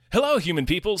Hello, human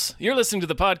peoples. You're listening to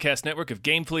the podcast network of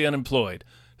Gamefully Unemployed.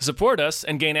 To support us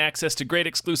and gain access to great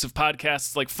exclusive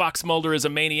podcasts like Fox Mulder is a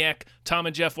Maniac, Tom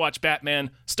and Jeff Watch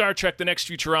Batman, Star Trek The Next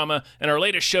Futurama, and our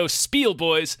latest show, Spiel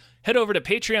Boys, head over to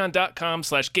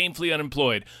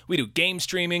patreon.com/gamefullyunemployed. We do game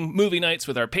streaming, movie nights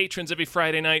with our patrons every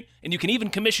Friday night, and you can even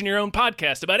commission your own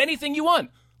podcast about anything you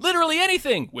want. Literally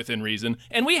anything, within reason,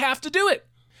 and we have to do it.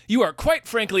 You are quite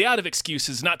frankly out of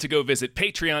excuses not to go visit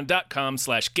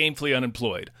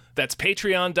patreon.com/gamefullyunemployed. That's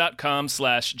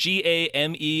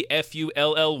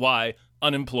patreon.com/GAMEFULLY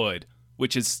unemployed,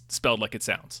 which is spelled like it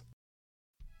sounds.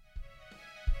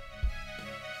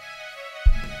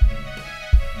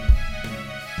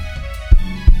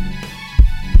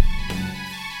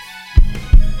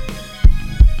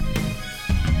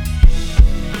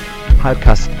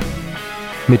 Hypecast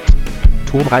mit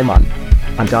Tom Reimann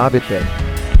und David Bell.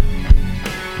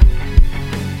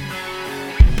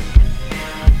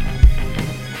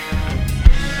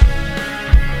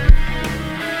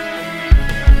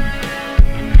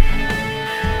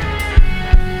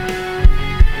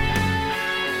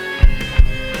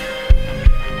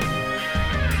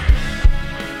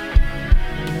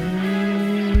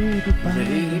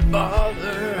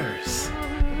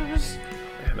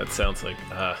 Sounds like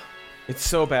it's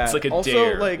so bad. It's like a also,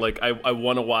 dare. Like I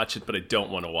want to watch it, but I don't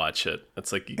want to watch it.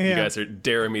 It's like you guys are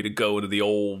daring me to go to the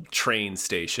old train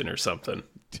station or something.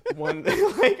 I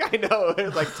know,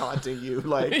 it's like taunting you.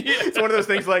 Like it's one of those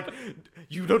things. Like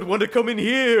you don't want to come in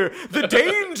here. The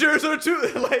dangers are too.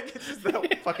 Like it's just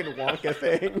that fucking Wonka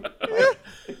thing.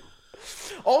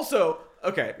 Also,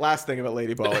 okay. Last thing about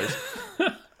Lady Ballers.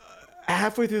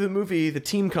 Halfway through the movie, the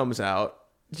team comes out.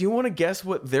 Do you want to guess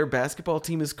what their basketball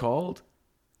team is called?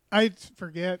 I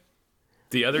forget.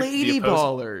 The other Lady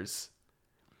Ballers.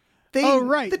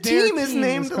 Right. The team is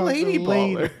named the Lady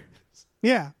Ballers.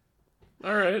 Yeah.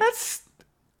 All right.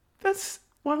 That's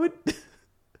why would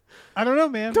I don't know,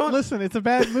 man. Listen, it's a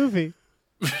bad movie.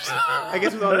 I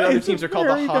guess with all the other teams are called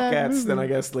the Hawkettes, then I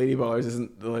guess Lady Ballers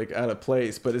isn't like out of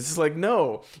place. But it's just like,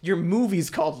 no, your movie's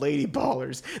called Lady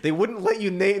Ballers. They wouldn't let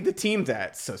you name the team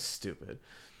that. It's so stupid.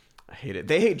 I hate it.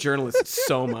 They hate journalists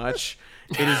so much.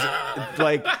 It is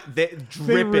like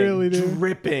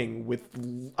dripping with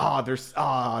there's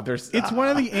it's one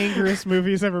of the angriest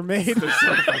movies ever made. They're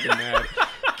so fucking mad.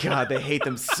 God, they hate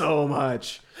them so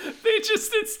much.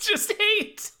 It's just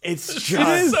hate. It's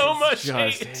just so much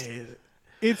hate.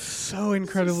 It's so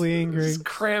incredibly angry. Just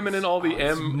cramming in all the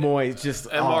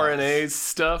mRNA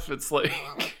stuff. It's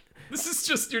like this is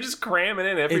just you're just cramming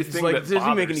in everything that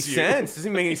doesn't make any you. sense.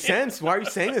 Doesn't make any sense. Why are you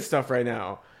saying this stuff right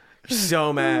now? You're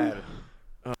so mad.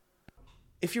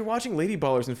 If you're watching Lady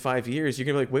Ballers in 5 years, you're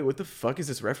gonna be like, wait, what the fuck is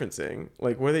this referencing?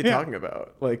 Like, what are they talking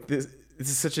about? Like, this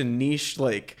is such a niche,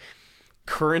 like,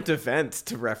 current event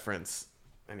to reference.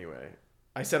 Anyway,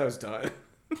 I said I was done.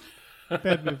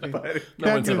 Bad movie.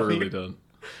 No one's ever really done.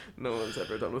 No one's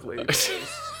ever done with Lady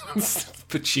Ballers.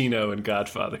 Pacino in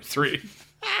Godfather 3.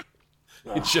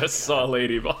 You just saw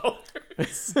Lady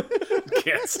Ballers.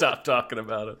 Can't stop talking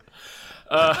about it.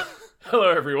 Hello,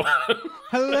 everyone.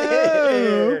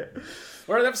 Hello.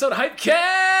 We're on an episode of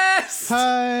Hypecast.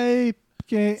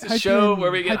 It's a show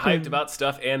where we get hyped about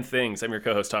stuff and things. I'm your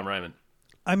co-host, Tom Ryman.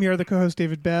 I'm your other co-host,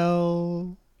 David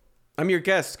Bell. I'm your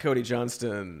guest, Cody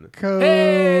Johnston. Cody.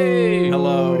 Hey!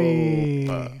 Hello.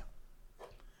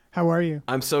 How are you?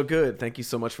 I'm so good. Thank you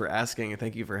so much for asking, and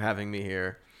thank you for having me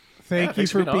here. Thank you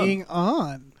for being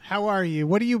on. How are you?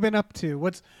 What have you been up to?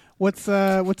 What's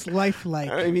life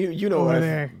like? I mean, you know what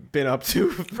I've been up to.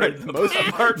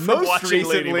 Most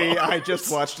recently, I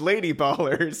just watched Lady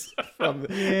Ballers from the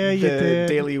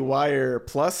Daily Wire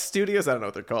Plus Studios. I don't know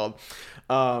what they're called.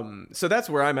 So that's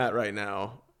where I'm at right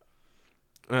now.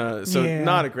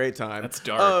 Not a great time. That's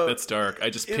dark. That's dark. I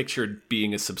just pictured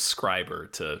being a subscriber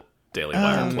to Daily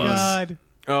Wire Plus. God.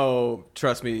 Oh,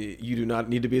 trust me, you do not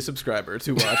need to be a subscriber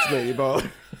to watch Lady Ballers.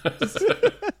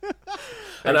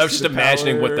 And I was just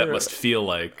imagining what that must feel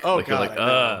like. Oh, like,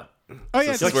 God, you're like,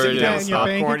 it's like sitting sitting down in your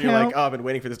bank popcorn. You're account. like, I've been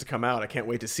waiting for this to come out. I can't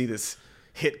wait to see this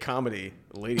hit comedy,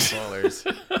 Lady Ballers.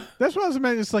 That's what I was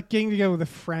imagining. It's like getting together with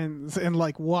friends and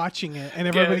like watching it, and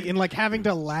everybody and like having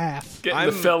to laugh. Getting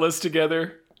the fellas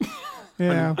together.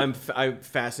 Yeah, I'm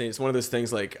fascinated. It's one of those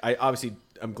things. Like,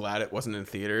 I'm glad it wasn't in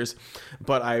theaters,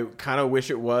 but I kind of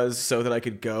wish it was so that I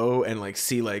could go and like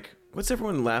see like what's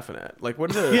everyone laughing at? Like,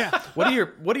 what are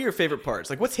your favorite parts?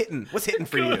 Like, what's hitting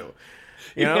for you?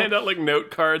 You know? hand out like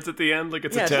note cards at the end, like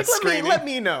it's a test just screening. let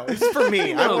me know. This is for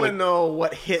me. I want to know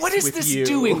what hits What is with this you.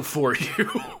 doing for you?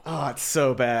 Oh, it's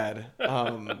so bad. We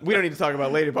don't need to talk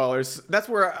about Lady Ballers. That's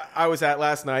where I was at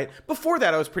last night. Before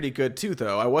that, I was pretty good too,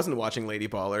 though. I wasn't watching Lady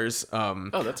Ballers.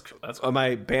 That's cool.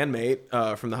 My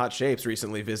bandmate from the Hot Shapes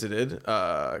recently visited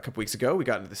a couple weeks ago. We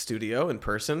got into the studio in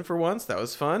person for once. That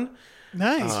was fun.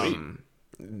 Nice.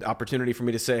 Opportunity for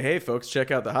me to say, hey, folks,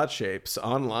 check out the Hot Shapes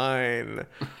online.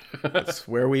 That's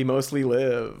where we mostly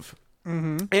live.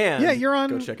 Mm-hmm. And yeah, you're on.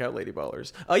 Go check out Lady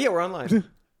Ballers. Oh, yeah, we're online.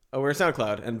 We're on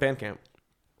SoundCloud and Bandcamp.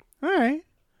 All right,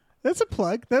 that's a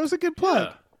plug. That was a good plug.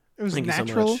 Yeah. It was Thank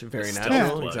natural. you so much. Very Stealth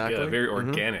natural. plug, Exactly. Yeah, very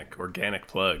organic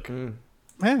plug.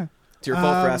 Yeah, It's your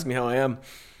fault for asking me how I am.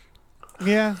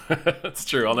 yeah. That's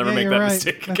true. I'll never Yeah, make you're that right.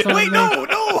 mistake That's again. all Wait,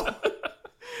 no.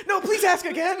 No, please ask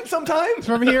again sometime.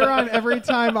 From here on, every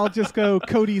time I'll just go,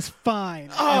 Cody's fine.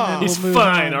 And then He's we'll move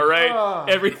fine, on. all right?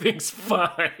 Everything's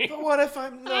fine. But what if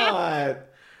I'm not?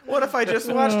 What if I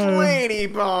just watched Lady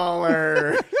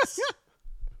Ballers?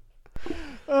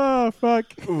 Oh, fuck.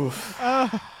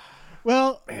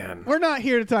 Well, Man. we're not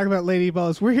here to talk about Lady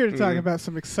Balls. We're here to talk about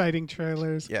some exciting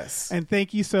trailers. Yes. And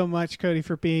thank you so much, Cody,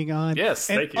 for being on. Yes,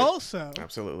 and thank you. also,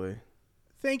 Absolutely.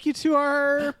 thank you to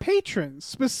our patrons,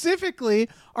 specifically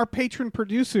our patron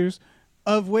producers,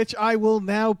 of which I will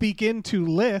now begin to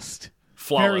list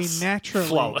Flawless. very naturally.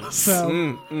 Flawless.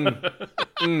 So,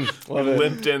 Love it.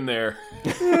 Limped in there.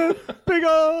 big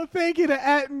ol' thank you to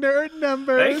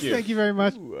 @NerdNumbers. Thank you. Thank you very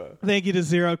much. Thank you to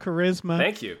Zero Charisma.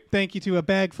 Thank you. Thank you to A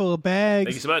Bag Full of Bags.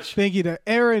 Thank you so much. Thank you to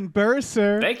Aaron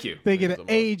Burser. Thank you. Thank you to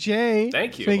AJ.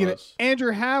 Thank you. Thank you to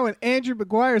Andrew Howe and Andrew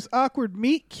McGuire's Awkward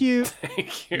Meet Cute.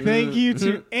 Thank you. Thank you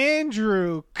to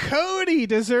Andrew. Cody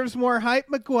deserves more hype,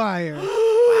 McGuire.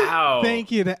 Wow.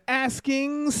 Thank you to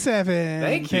Asking Seven.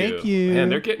 Thank you. Thank you. Man,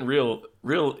 they're getting real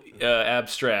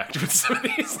abstract with some of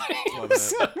these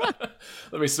things.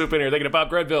 Let me swoop in here. Thank you to Bob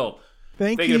Grenville.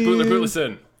 Thank Thank you to Bootler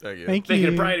Bootleson. Thank you. Thank Thank you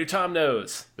you. to Brian who Tom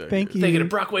knows. Thank you. Thank you to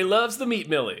Brockway loves the Meat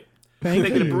Millie. Thank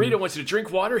Thank you to you. Burrito wants you to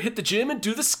drink water, hit the gym, and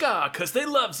do the ska, because they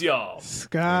loves y'all.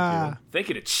 Ska. Thank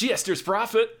you to Chester's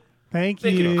Prophet. Thank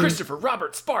Thank you you. to Christopher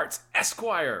Robert Sparts,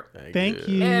 Esquire. Thank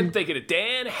you. And thank you to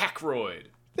Dan Hackroyd.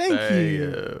 Thank you.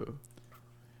 you.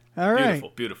 All right.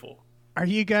 Beautiful, beautiful. Are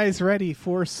you guys ready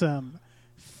for some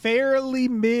fairly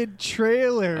mid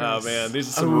trailers? Oh, man, these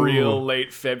are some real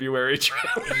late February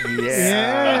trailers.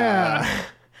 Yeah.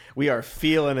 We are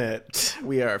feeling it.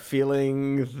 We are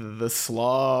feeling the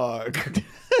slog.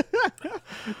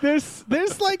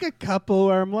 There's like a couple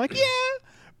where I'm like, yeah,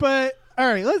 but all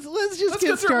right, let's just Let's get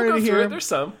go through, started we'll go through here. it.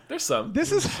 There's some.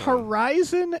 This is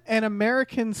Horizon, an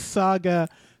American Saga,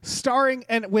 starring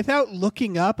and without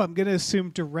looking up, I'm going to assume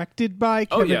directed by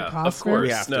Kevin Costner. Of course. We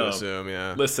have to No. assume,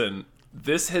 yeah. Listen,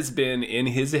 this has been in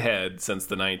his head since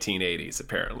the 1980s,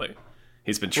 apparently.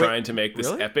 He's been trying to make this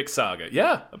really? epic saga.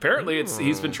 Yeah, apparently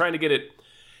he's been trying to get it.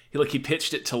 He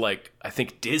pitched it to I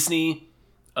think Disney,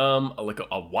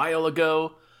 a while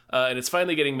ago, and it's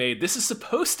finally getting made. This is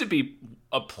supposed to be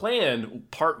a planned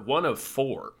part 1 of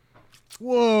 4.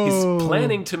 Whoa. He's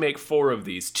planning to make 4 of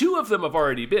these. 2 of them have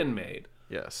already been made,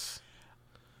 Yes.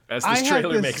 as I this had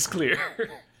trailer this- makes clear.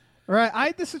 Right, I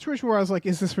had the situation where I was like,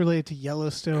 is this related to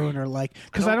Yellowstone or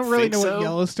because I don't don't really think know so. what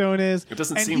Yellowstone is. It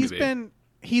doesn't and seem to be.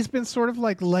 He's been sort of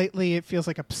lately, it feels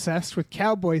like obsessed with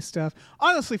cowboy stuff.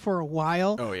 Honestly, for a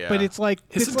while. Oh, yeah. But it's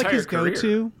His it's like entire his career.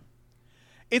 go-to.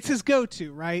 It's his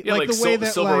go-to, right? Yeah, the way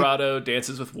that Silverado,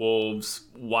 Dances with Wolves,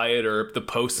 Wyatt Earp, The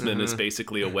Postman is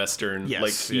basically a Western.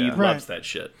 Yes, He yeah. loves Right. that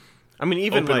shit. I mean,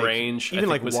 even Open Range, I even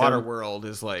think was him. Waterworld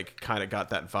is kind of got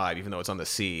that vibe, even though it's on the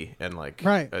sea and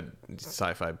Right. a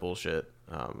sci-fi bullshit.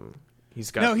 He's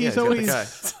got. No, he's got the always- guy.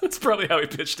 That's probably how he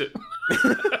pitched it.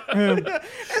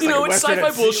 It's It's Western sci-fi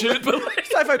at sea. bullshit, but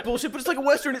Sci-fi bullshit, but it's like a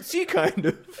Western at sea, kind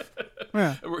of.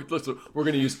 yeah. we're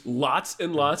going to use lots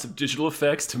and lots of digital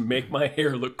effects to make my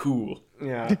hair look cool.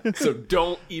 Yeah. So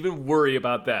don't even worry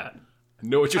about that. I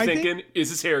know what you're I think- thinking. Is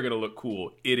his hair going to look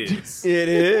cool? It is. It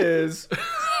is.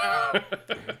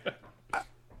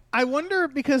 I wonder,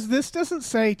 because this doesn't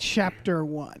say Chapter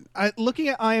 1. Looking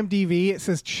at IMDb, it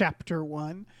says Chapter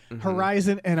 1,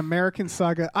 Horizon, an American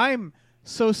Saga. I'm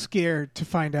so scared to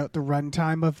find out the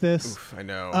runtime of this. I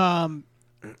know.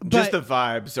 but- Just the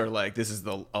vibes are this is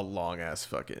a long ass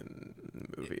fucking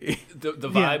movie. The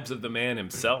Yeah. vibes of the man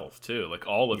himself, too.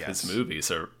 All of Yes. his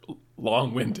movies are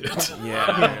long-winded.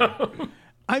 Yeah.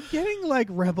 I'm getting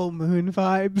Rebel Moon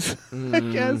vibes, I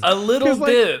guess. A little 'Cause,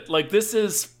 bit. This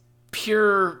is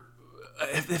pure.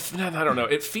 I don't know.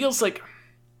 It feels like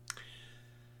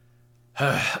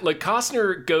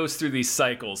Costner goes through these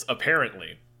cycles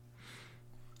apparently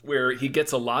where he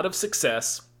gets a lot of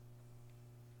success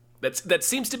that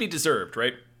seems to be deserved,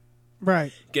 right?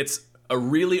 Right. Gets a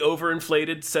really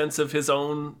overinflated sense of his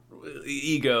own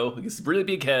ego, he gets a really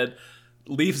big head,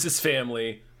 leaves his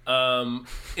family,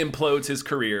 implodes his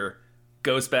career,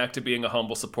 goes back to being a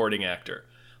humble supporting actor.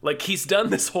 Like, he's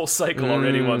done this whole cycle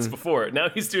already once before. Now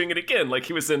he's doing it again. Like,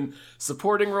 he was in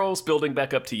supporting roles, building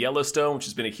back up to Yellowstone, which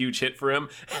has been a huge hit for him.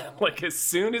 Like, as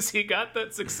soon as he got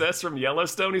that success from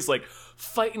Yellowstone, he's, like,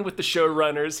 fighting with the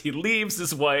showrunners. He leaves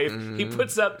his wife. He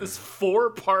puts out this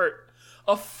four-part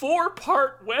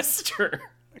Western.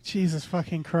 Jesus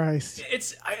fucking Christ.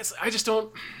 I just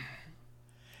don't...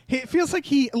 It feels like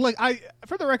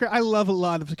for the record, I love a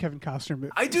lot of the Kevin Costner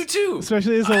movies. I do too.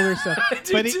 Especially his older stuff.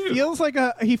 But too.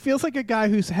 he feels like a guy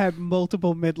who's had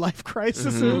multiple midlife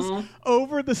crises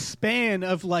over the span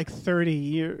of like 30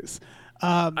 years.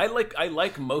 I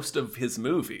like most of his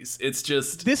movies. It's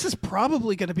just this is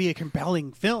probably going to be a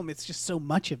compelling film. It's just so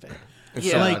much of it.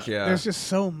 There's just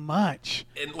so much.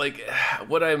 And like I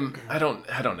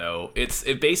don't know.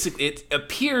 It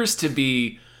appears to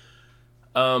be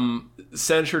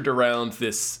centered around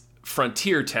this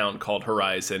frontier town called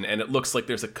Horizon, and it looks like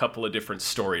there's a couple of different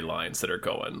storylines that are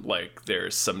going. Like,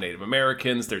 there's some Native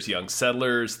Americans, there's young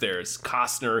settlers, there's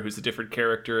Costner, who's a different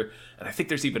character, and I think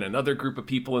there's even another group of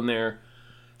people in there.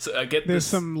 So I get there's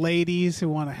some ladies who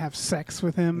want to have sex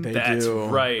with him. That's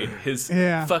right. His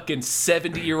fucking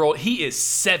 70-year-old. He is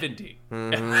 70.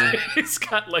 He's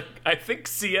got, like, I think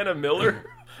Sienna Miller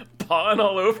pawing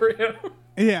all over him.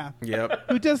 Yeah. Yep.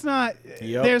 Who does not?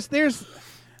 Yep. There's.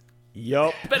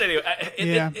 Yep. But anyway,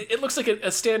 it looks like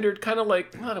a standard, kind of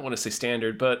like, I don't want to say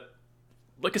standard, but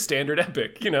like a standard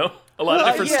epic. You know, a lot of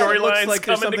different storylines like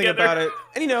coming something together. about it,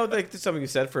 and like there's something you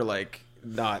said for like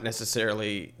not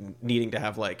necessarily needing to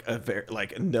have like a very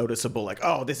like noticeable like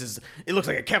it looks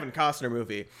like a Kevin Costner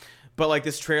movie, but like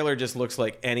this trailer just looks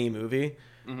like any movie,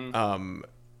 and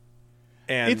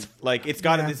it's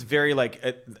got this very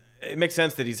like. It makes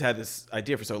sense that he's had this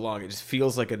idea for so long. It just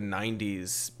feels like a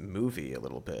 90s movie a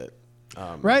little bit.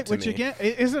 Right, which me. Again,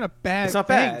 it isn't a bad it's not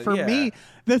thing. bad. For me,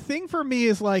 the thing for me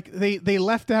is like they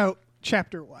left out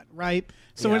chapter 1, right?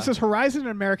 So when it says Horizon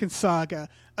and American Saga,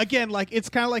 again, like it's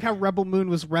kind of like how Rebel Moon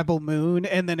was Rebel Moon,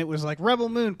 and then it was like Rebel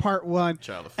Moon Part 1.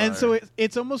 Child of Fire. And so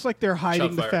it's almost like they're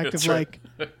hiding the fact of right.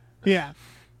 like...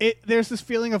 There's this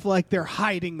feeling of like they're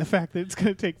hiding the fact that it's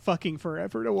going to take fucking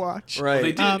forever to watch. Right.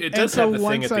 It does have the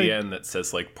thing at the end that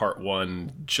says like Part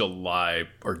 1 July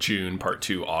or June, Part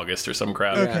 2 August or some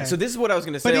crap. Okay. So this is what I was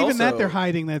going to say. But even also, that they're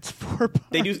hiding. That's 4 parts.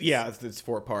 They do. Yeah, it's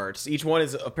 4 parts. Each one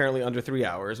is apparently under 3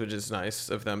 hours, which is nice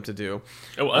of them to do.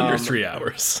 Oh, under 3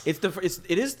 hours. It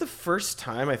is the first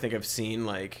time I think I've seen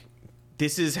like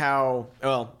this is how.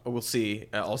 Well, we'll see.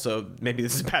 Also, maybe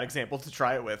this is a bad example to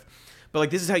try it with. But like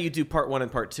this is how you do Part 1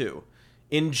 and Part 2.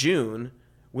 In June,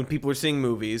 when people are seeing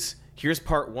movies, here's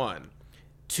Part 1.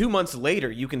 2 months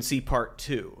later, you can see Part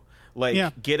 2.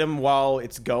 Like, get them while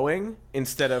it's going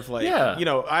instead of like,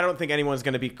 I don't think anyone's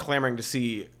going to be clamoring to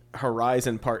see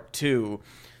Horizon Part 2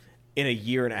 in a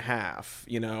year and a half,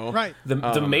 you know? Right.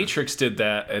 The Matrix did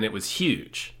that, and it was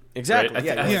huge. Exactly.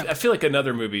 Right? I feel like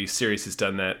another movie series has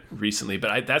done that recently,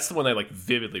 but that's the one I like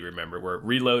vividly remember. Where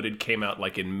Reloaded came out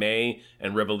like in May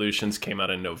and Revolutions came out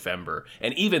in November,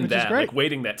 and even that, like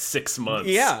waiting that 6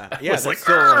 months, that's like,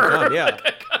 still a long time, yeah.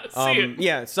 See it.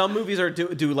 Yeah, some movies are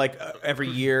do like every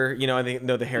year. You know, I think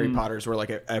the Harry Potters were like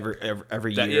every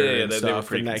year and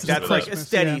stuff. And like, that's like a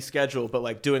steady schedule, but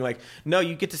like doing like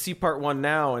you get to see Part 1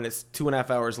 now, and it's 2.5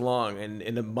 hours long, and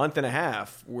in a month and a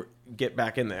half, get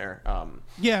back in there.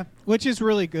 Which is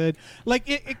really good. Like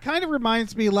it kind of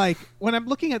reminds me like when I'm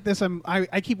looking at this,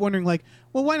 I keep wondering like,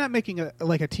 well, why not making a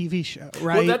TV show,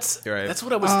 right? Well, that's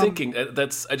what I was thinking. I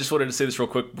just wanted to say this real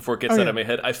quick before it gets out of my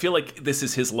head. I feel like this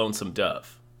is his Lonesome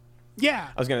Dove. Yeah,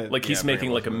 I was gonna like he's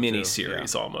making like a mini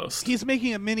series almost. He's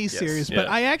making a mini series, but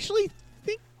I actually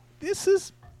think this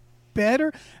is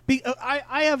better.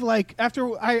 I have like after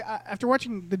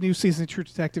watching the new season of True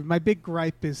Detective, my big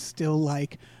gripe is still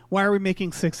like, why are we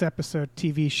making 6-episode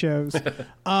TV shows?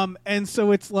 And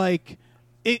so it's like,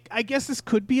 I guess this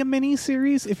could be a mini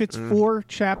series if it's 4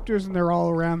 chapters and they're all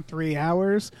around 3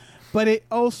 hours. But it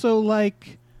also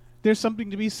like, there's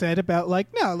something to be said about like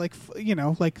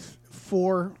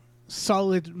 4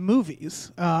 solid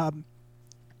movies.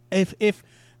 If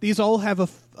these all have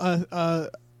a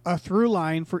through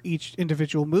line for each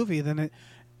individual movie, then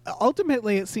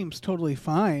ultimately it seems totally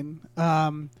fine.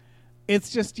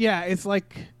 It's just it's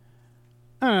like,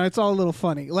 I don't know, it's all a little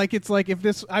funny. Like it's like if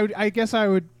this, I guess I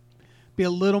would be a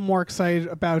little more excited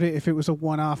about it if it was a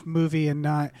one-off movie and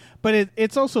not. But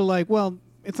it's also like, well,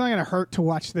 gonna hurt to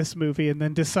watch this movie and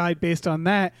then decide based on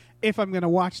that if I'm gonna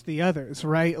watch the others,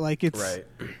 right? Like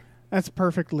that's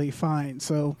perfectly fine.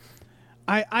 So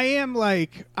I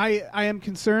am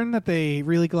concerned that they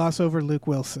really gloss over Luke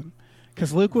Wilson,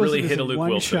 because Luke Wilson really hit a is Luke one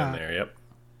Wilson shot. in there. Yep.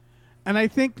 And I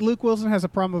think Luke Wilson has a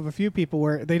problem with a few people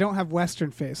where they don't have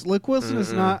Western face. Luke Wilson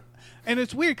is not, and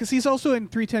it's weird because he's also in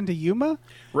 3:10 to Yuma.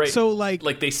 Right. So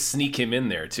like they sneak him in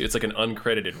there too. It's like an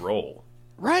uncredited role.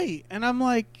 Right. And I'm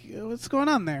like, what's going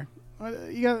on there?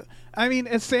 You got. I mean,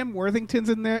 as Sam Worthington's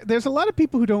in there, there's a lot of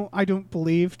people who I don't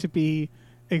believe to be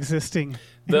existing.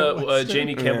 The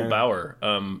Janie Campbell Bower,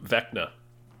 Vecna,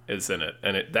 is in it,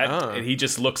 and and he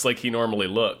just looks like he normally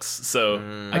looks. So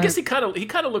I guess he kind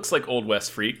of looks like Old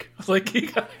West freak. Like he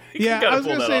I was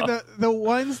gonna say the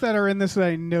ones that are in this that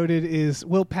I noted is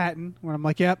Will Patton, where I'm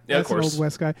like, that's an Old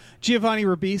West guy. Giovanni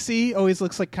Ribisi always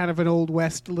looks like kind of an Old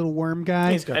West little worm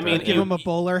guy. I mean, give him a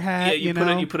bowler hat. Yeah,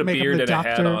 you put a beard and a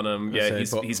hat on him. Yeah,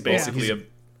 he's basically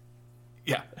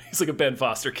he's like a Ben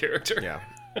Foster character. Yeah.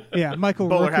 Yeah, Michael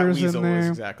Rooker's in there.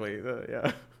 Exactly.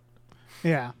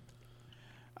 Yeah.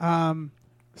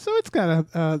 So it's got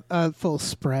a full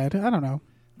spread. I don't know.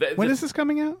 When is this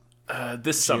coming out?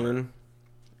 This summer.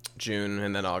 June,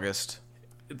 and then August.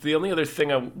 The only other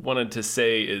thing I wanted to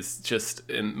say is just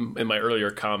in my earlier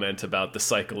comment about the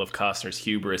cycle of Costner's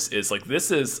hubris is like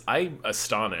I'm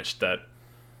astonished that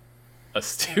a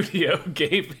studio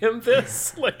gave him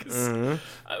this. Like,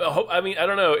 I mean, I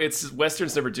don't know. It's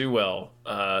Westerns never do well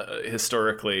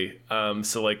historically.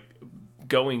 So like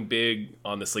going big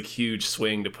on this like huge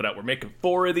swing to put out. We're making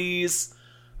 4 of these.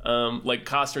 Like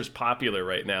Costner's popular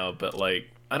right now, but like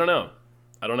I don't know.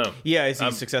 Yeah, is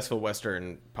he successful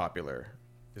Western popular?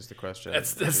 Is the question.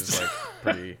 That's like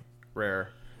pretty rare.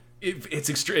 It's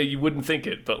extreme. You wouldn't think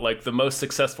it, but like the most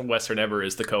successful Western ever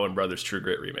is the Coen Brothers True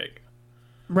Grit remake.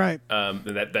 Right. And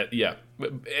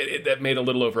that made a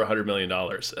little over $100 million.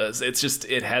 It's just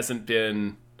it hasn't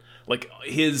been like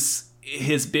his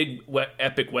big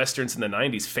epic westerns in the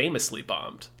 90s famously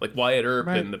bombed. Like Wyatt Earp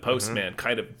and The Postman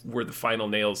kind of were the final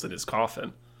nails in his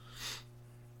coffin.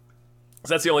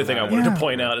 So that's the only thing I wanted to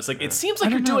point out. It's like it seems like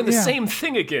you're doing the same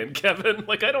thing again, Kevin.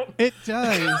 Like I don't. It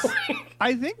does.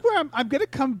 I think where I'm going to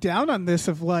come down on this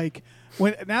of like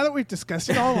now that we've discussed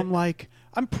it all, I'm like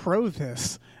I'm pro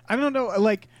this. I don't know,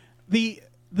 like the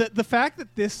fact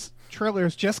that this trailer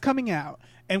is just coming out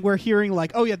and we're hearing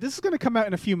like, oh yeah, this is going to come out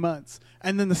in a few months,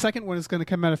 and then the second one is going to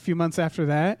come out a few months after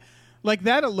that. Like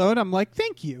that alone, I'm like,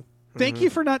 thank you. Thank you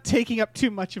for not taking up too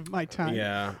much of my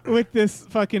time with this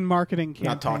fucking marketing campaign.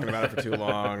 Not talking about it for too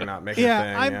long, not making a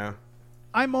thing.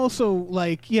 I'm also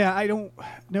like, I don't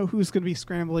know who's going to be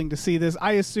scrambling to see this.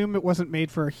 I assume it wasn't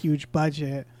made for a huge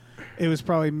budget. It was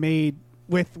probably made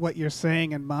with what you're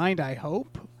saying in mind, I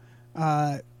hope.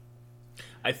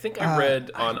 I think I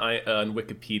read on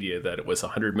Wikipedia that it was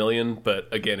 100 million, but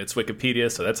again, it's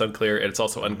Wikipedia, so that's unclear, and it's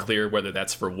also unclear whether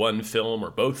that's for one film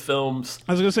or both films.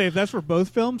 I was going to say, if that's for both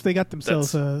films, they got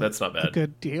themselves that's not bad. A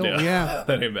good deal. Yeah.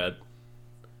 That ain't bad.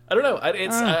 I don't know.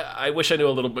 I wish I knew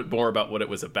a little bit more about what it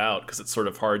was about, because it's sort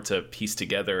of hard to piece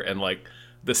together, and like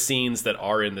the scenes that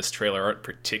are in this trailer aren't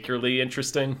particularly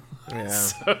interesting. Yeah.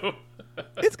 So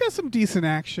it's got some decent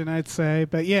action, I'd say,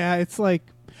 but yeah, it's like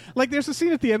there's a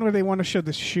scene at the end where they want to show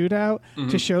the shootout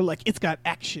to show like it's got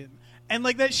action, and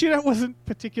like that shootout wasn't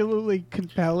particularly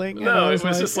compelling. No, it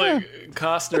was just like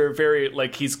Costner very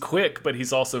like he's quick, but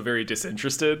he's also very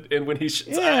disinterested. And when he,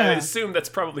 I assume that's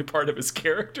probably part of his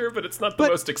character, but it's not the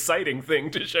most exciting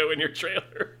thing to show in your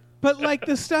trailer. But like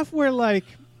the stuff where like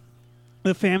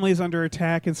the family's under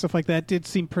attack and stuff like that did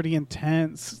seem pretty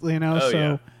intense,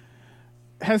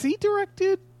 Has he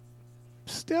directed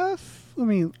stuff? I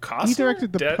mean, Costner? He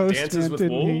directed The Postman, Dances with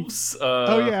didn't Wolves.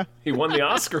 He? He won the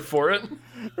Oscar for it.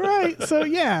 Right, so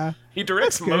yeah. He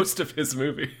directs most of his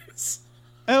movies.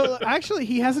 Oh, actually,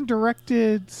 he hasn't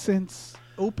directed since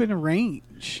Open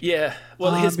Range. Yeah,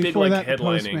 well, his big like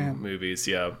headlining Postman. movies,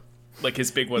 like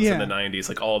his big ones in the 90s,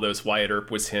 like all those. Wyatt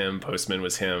Earp was him, Postman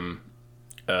was him,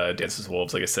 Dances with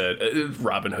Wolves, like I said.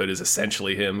 Robin Hood is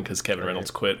essentially him because Kevin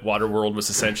Reynolds quit. Waterworld was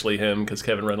essentially him because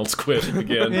Kevin Reynolds quit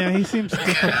again. Yeah, he seems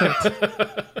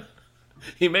difficult.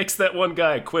 He makes that one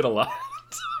guy quit a lot.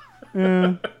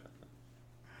 Yeah.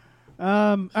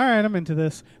 All right, I'm into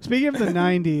this. Speaking of the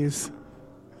 90s,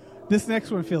 this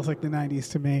next one feels like the 90s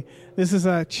to me. This is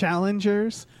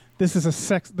Challengers. This is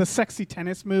the sexy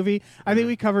tennis movie. I think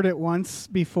we covered it once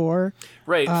before.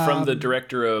 Right, from the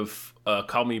director of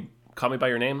Call Me by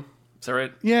Your Name. Is that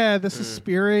right? Yeah, the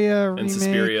Suspiria remake. And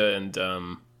Suspiria and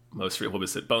what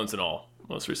was it? Bones and All,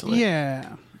 most recently.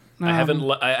 Yeah. I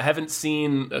haven't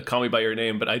seen Call Me by Your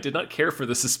Name, but I did not care for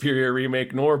the Suspiria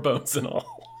remake nor Bones and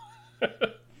All.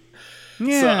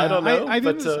 Yeah, so I don't know.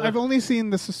 I've only seen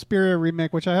the Suspiria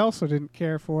remake, which I also didn't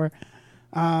care for.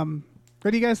 What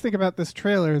do you guys think about this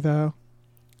trailer, though?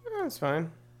 It's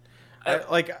fine.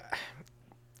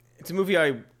 It's a movie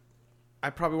I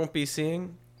probably won't be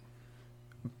seeing.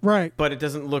 Right. But it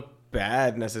doesn't look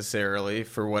bad necessarily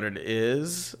for what it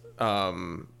is.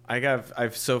 I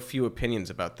have so few opinions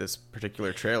about this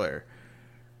particular trailer.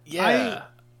 Yeah.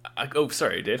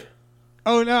 Sorry, Dave.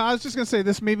 Oh, no, I was just going to say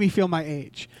this made me feel my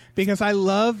age because I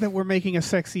love that we're making a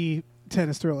sexy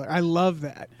tennis thriller. I love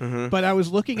that. Mm-hmm. But I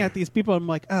was looking at these people and I'm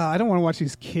like, oh, I don't want to watch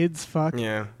these kids fuck.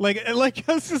 Yeah. Like I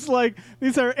was just like,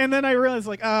 these are, and then I realized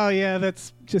like, oh yeah,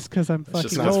 that's just because I'm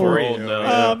fucking just old. We're old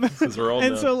now. Because we're old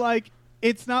and now. so like,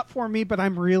 it's not for me, but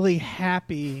I'm really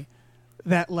happy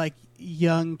that like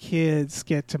young kids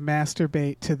get to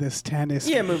masturbate to this tennis.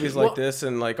 Yeah, movies like this,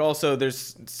 and like also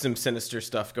there's some sinister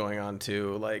stuff going on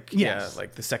too. Like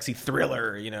like the sexy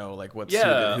thriller, like who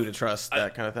to trust,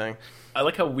 that kind of thing. I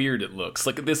like how weird it looks.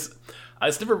 Like this, I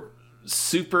was never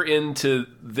super into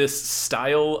this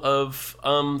style of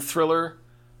thriller.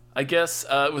 I guess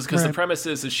it was because the premise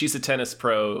is she's a tennis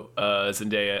pro,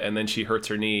 Zendaya, and then she hurts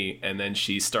her knee, and then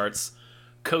she starts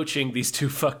coaching these two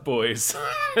fuckboys.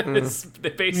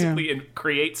 It basically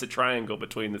creates a triangle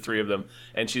between the three of them,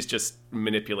 and she's just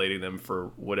manipulating them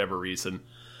for whatever reason.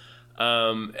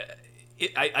 I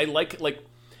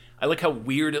like how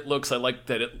weird it looks. I like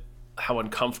that how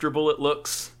uncomfortable it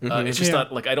looks. It's just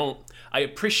not like I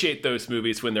appreciate those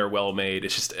movies when they're well made.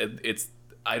 It's just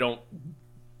I don't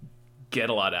get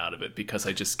a lot out of it because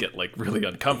I just get like really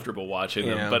uncomfortable watching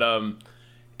them. But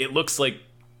it looks like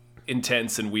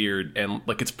intense and weird, and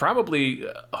like it's probably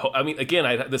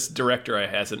this director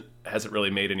hasn't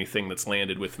really made anything that's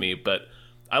landed with me, but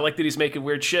I like that he's making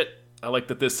weird shit. I like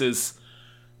that this is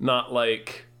not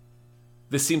like,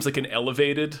 this seems like an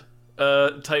elevated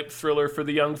type thriller for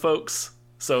the young folks,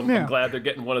 so I'm glad they're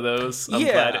getting one of those.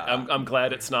 I'm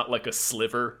glad it's not like a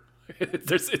sliver.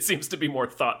 It seems to be more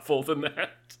thoughtful than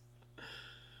that.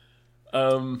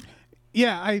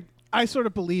 I sort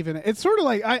of believe in it. It's sort of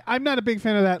like I'm not a big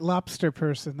fan of that lobster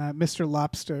person, that Mr.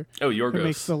 Lobster. Oh, Yorgos. Who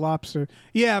makes the lobster.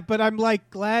 Yeah, but I'm like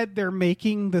glad they're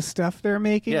making the stuff they're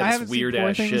making. Yeah, I haven't weird seen Poor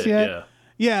ass Things shit. yet.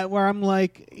 Yeah, where I'm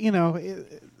like,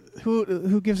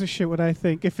 who gives a shit what I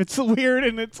think if it's weird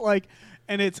and it's like,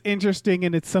 and it's interesting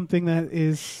and it's something that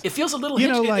is. It feels a little.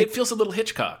 It feels a little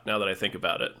Hitchcock now that I think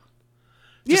about it.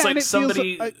 Just like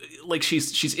somebody, like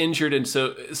she's injured, and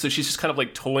so she's just kind of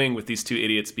like toying with these two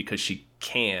idiots because she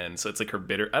can. So it's like her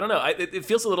bitter. I don't know. It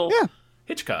feels a little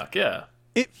Hitchcock. Yeah.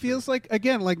 It feels like,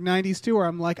 again, like 90s too, where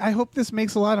I'm like, I hope this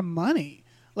makes a lot of money.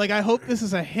 Like I hope this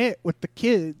is a hit with the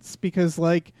kids because,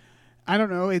 like, I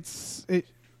don't know, it's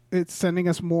sending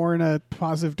us more in a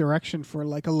positive direction for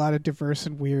like a lot of diverse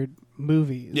and weird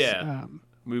movies. Yeah.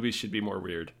 Movies should be more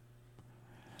weird.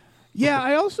 Yeah,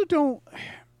 I also don't.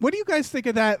 What do you guys think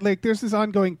of that? Like, there's this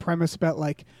ongoing premise about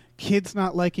like kids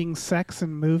not liking sex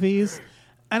in movies,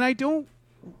 and I don't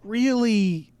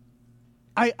really.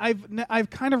 I've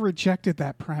kind of rejected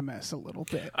that premise a little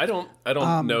bit. I don't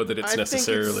know that it's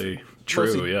necessarily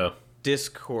true. Yeah,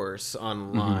 discourse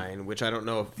online, which I don't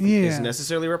know if is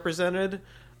necessarily represented.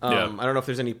 I don't know if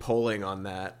there's any polling on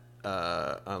that,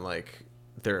 on like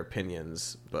their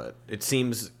opinions, but it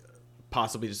seems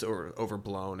possibly just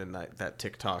overblown in that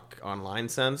TikTok online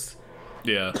sense.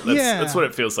 Yeah, that's what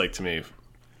it feels like to me.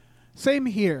 Same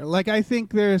here. Like, I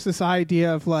think there's this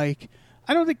idea of like,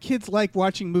 I don't think kids like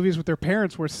watching movies with their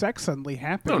parents where sex suddenly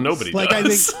happens. No, nobody does. I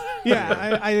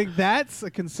think, I think that's a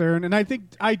concern, and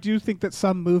I do think that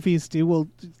some movies will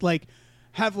like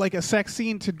have like a sex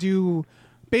scene to do,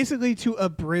 basically to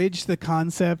abridge the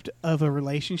concept of a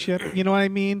relationship. You know what I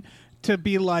mean? To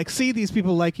be like, see, these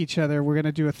people like each other, we're going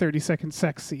to do a 30-second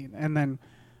sex scene. And then,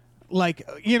 like,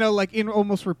 like in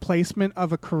almost replacement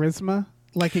of a charisma.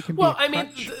 Like it can be I mean,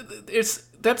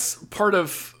 that's part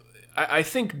of, I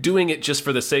think doing it just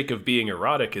for the sake of being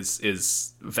erotic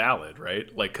is valid,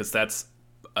 right? Like, because that's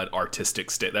an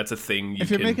artistic state. That's a thing if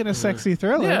you're making a sexy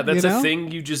thriller. Yeah, that's a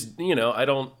thing you just, I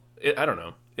don't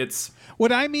know. It's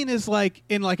what I mean is like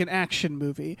in like an action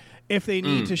movie, if they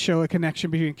need to show a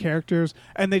connection between characters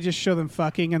and they just show them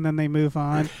fucking and then they move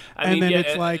on,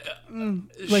 it's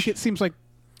like it seems like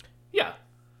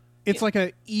it's like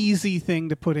a easy thing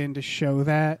to put in to show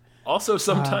that. Also,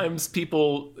 sometimes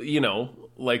people,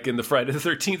 like in the Friday the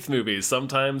 13th movies,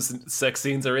 sometimes sex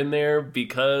scenes are in there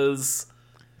because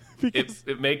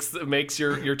it makes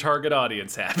your target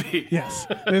audience happy. Yes,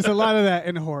 there's a lot of that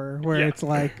in horror where it's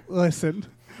like, listen,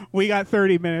 we got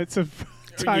 30 minutes of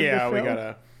Time yeah, to we fill.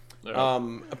 gotta.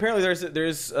 Apparently,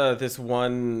 there's this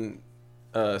one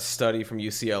study from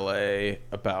UCLA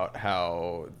about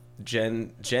how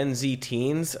Gen Z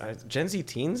teens,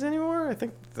 anymore? I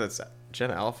think that's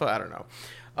Gen Alpha. I don't know.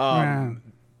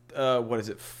 What is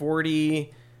it?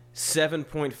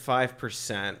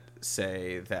 47.5%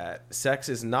 say that sex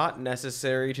is not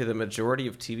necessary to the majority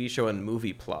of TV show and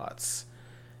movie plots.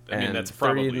 I mean, that's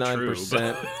probably true.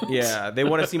 But... yeah, they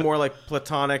want to see more like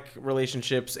platonic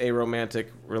relationships, aromantic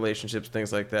relationships,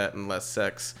 things like that, and less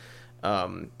sex.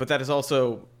 But that is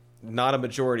also not a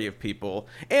majority of people.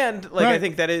 And like, right. I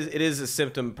think it is a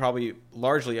symptom probably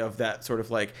largely of that sort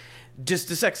of like just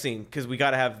the sex scene, because we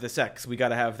got to have the sex. We got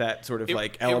to have that sort of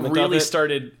element of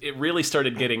it. It really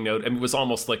started getting noted. I mean, it was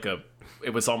almost like a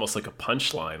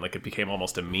punchline. Like it became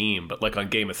almost a meme. But like on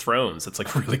Game of Thrones, it's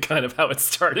like really kind of how it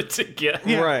started to get.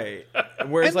 Yeah. Right.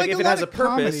 Whereas like if it has a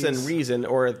purpose comedies and reason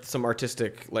or some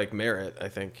artistic like merit, I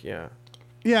think, yeah,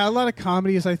 a lot of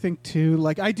comedies, I think too.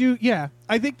 Like I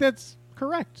think that's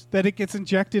correct. That it gets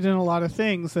injected in a lot of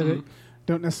things that it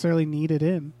don't necessarily need it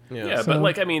in. Yeah, so, but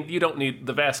like, I mean, you don't need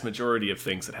the vast majority of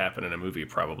things that happen in a movie.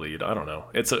 Probably, I don't know.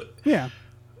 I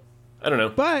don't know.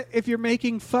 But if you're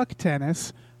making fuck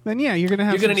tennis, then yeah, you're gonna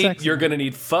have. You're gonna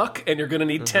need fuck, and you're gonna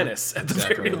need tennis at the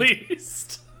very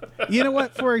least. You know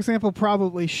what? For example,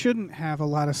 probably shouldn't have a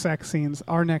lot of sex scenes.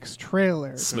 Our next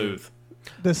trailer, smooth,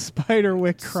 the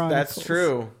Spiderwick Chronicles. That's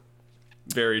true.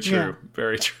 Very true. Yeah.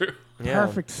 Very true. Yeah.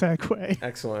 Perfect segue.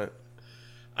 Excellent.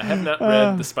 I have not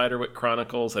read the Spiderwick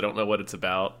Chronicles. I don't know what it's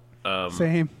about.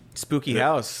 Same. Spooky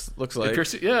house looks like.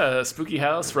 A spooky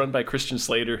house run by Christian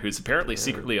Slater, who's apparently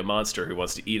secretly a monster who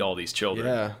wants to eat all these children.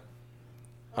 Yeah.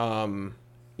 I'm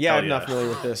not familiar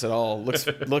with this at all. Looks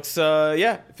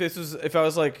if I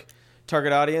was like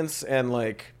target audience and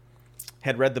like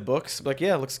had read the books, like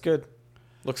looks good.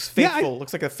 Looks faithful.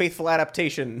 Looks like a faithful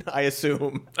adaptation, I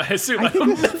assume. I know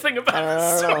nothing about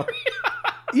the story.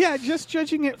 Yeah, just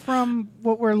judging it from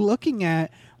what we're looking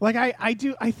at, like I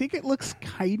think it looks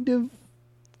kind of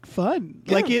fun.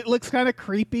 Yeah. Like it looks kind of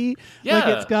creepy. Yeah.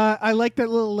 Like it's got. I like that the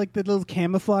little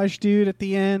camouflage dude at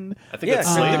the end. I think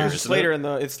it's Slater. There's Slater in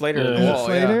the. It's Slater in the wall.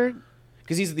 Slater.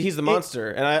 Because he's the monster,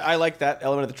 and I like that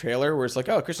element of the trailer where it's like,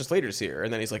 oh, Christian Slater's here,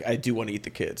 and then he's like, I do want to eat the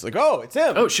kids. Like, oh, it's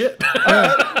him. Oh shit.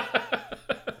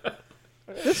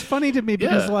 It's funny to me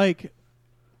because like,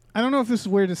 I don't know if this is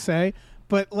weird to say,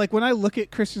 but like when I look at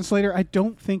Christian Slater, I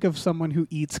don't think of someone who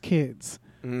eats kids.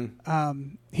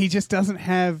 He just doesn't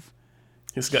have.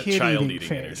 He's got child-eating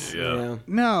energy. Yeah.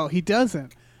 No, he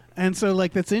doesn't. And so,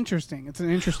 like, that's interesting. It's an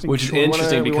interesting. Which is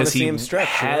interesting because he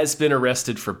has been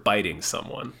arrested for biting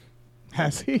someone.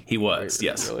 Has he? He was,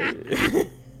 yes. Really?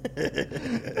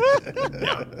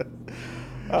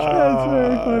 That's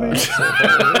very funny.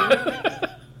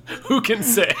 Who can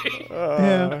say?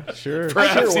 Sure.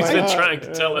 Perhaps he's been trying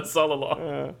to tell us all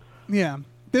along. Yeah.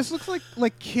 This looks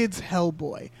like kids'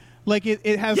 Hellboy. Like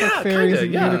it has like fairies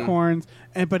and unicorns,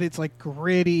 but it's like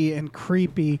gritty and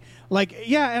creepy. Like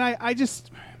and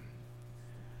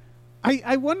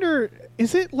I wonder,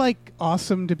 is it like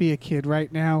awesome to be a kid right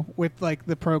now with like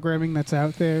the programming that's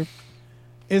out there?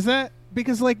 Is that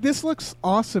because like this looks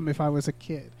awesome if I was a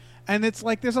kid? And it's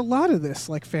like there's a lot of this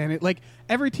like like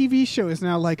every TV show is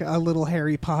now like a little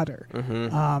Harry Potter.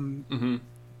 And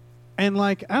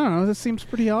like I don't know, this seems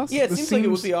pretty awesome. Yeah, it seems like it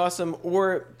would be awesome,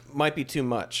 or might be too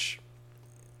much.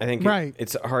 I think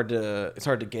it's hard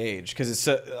to gauge because it's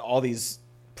all these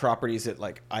properties that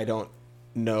like I don't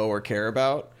know or care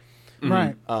about.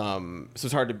 Right. So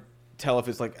it's hard to tell if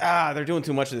it's like they're doing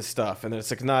too much of this stuff, and then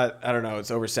it's like not. I don't know.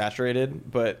 It's oversaturated,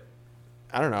 but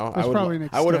I don't know.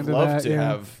 I would have loved to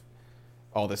have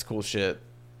all this cool shit.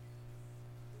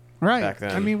 Right. Back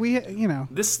then. I mean,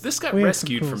 this got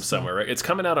rescued from somewhere, right? It's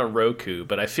coming out on Roku,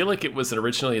 but I feel like it was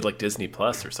originally like Disney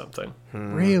Plus or something.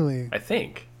 Really? I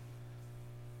think.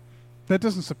 That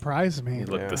doesn't surprise me.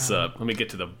 Look this up. Let me get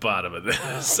to the bottom of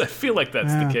this. I feel like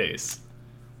that's the case.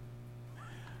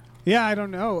 Yeah, I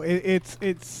don't know. It's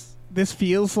this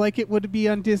feels like it would be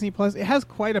on Disney Plus. It has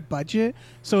quite a budget,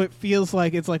 so it feels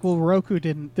like it's like, well, Roku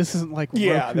didn't. This isn't like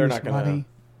Roku's they're not gonna money.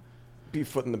 Be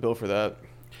footing the bill for that.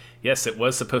 Yes, it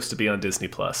was supposed to be on Disney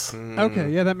Plus. Okay,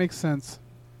 yeah, that makes sense.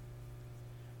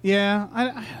 Yeah,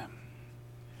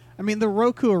 I mean, the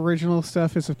Roku original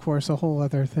stuff is, of course, a whole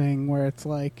other thing where it's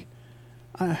like,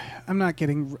 I'm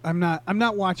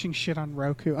not watching shit on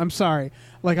Roku. I'm sorry.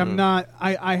 Like, I'm not.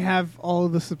 I have all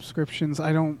of the subscriptions.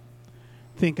 I don't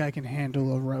think I can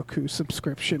handle a Roku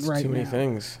subscription right now. Too many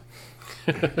things.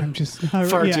 I'm just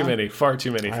far too many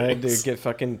things. I had to get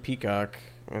fucking Peacock.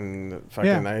 And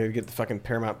fucking, I get the fucking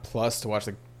Paramount Plus to watch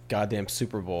the goddamn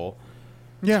Super Bowl.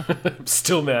 Yeah. I'm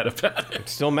still mad about it.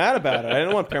 Still mad about it. I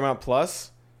didn't want Paramount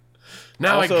Plus.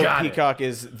 Now Also, I got Peacock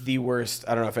is the worst.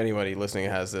 I don't know if anybody listening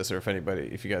has this, or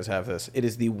if you guys have this. It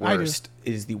is the worst.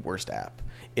 It is the worst app.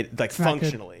 It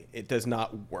functionally, it does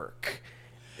not work.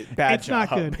 Bad It's job.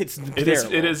 not good. It's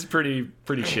It is pretty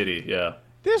shitty. Yeah.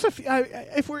 There's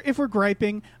if we're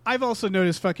griping, I've also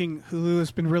noticed fucking Hulu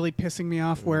has been really pissing me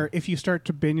off. Where if you start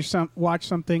to watch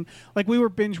something, like we were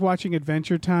binge watching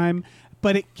Adventure Time,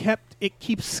 but it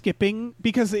keeps skipping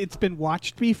because it's been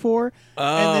watched before,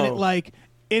 and then it like.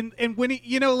 And when it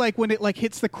when it like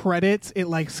hits the credits, it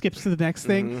like skips to the next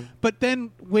thing. But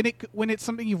then when it's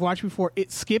something you've watched before,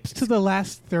 it skips to the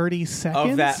last 30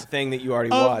 seconds of that thing that you already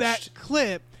of watched. that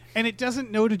clip, and it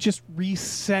doesn't know to just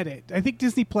reset it. I think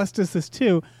Disney Plus does this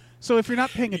too. So if you're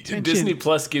not paying attention, Disney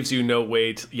Plus gives you no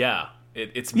way to. Yeah.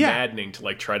 It's maddening to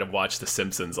like try to watch The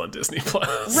Simpsons on Disney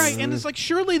Plus. Right, and it's like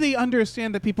surely they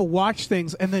understand that people watch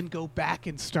things and then go back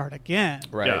and start again.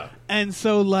 Right. Yeah. And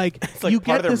so like It's like you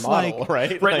part get of this their model, like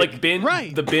right? Right, like binge,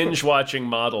 Right. the binge watching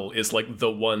model is like the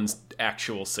one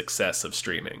actual success of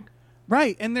streaming.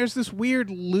 right, and there's this weird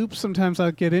loop sometimes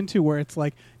I'll get into where it's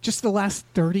like just the last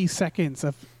 30 seconds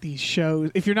of these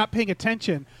shows. If you're not paying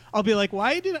attention, I'll be like,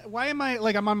 why am I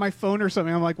like I'm on my phone or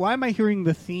something? I'm like, why am I hearing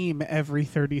the theme every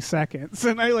 30 seconds?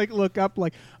 And I like look up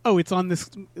like, oh, it's on this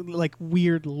like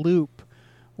weird loop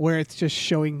where it's just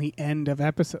showing the end of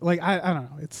episode. Like I don't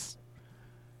know. It's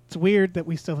weird that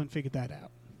we still haven't figured that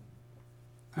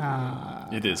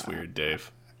out. It is weird,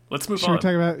 Dave. Let's move Should on. we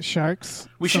talk about sharks?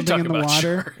 We should Something talk in the about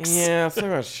water? sharks. Yeah, let's talk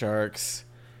about sharks.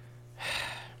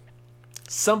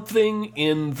 Something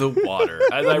in the water.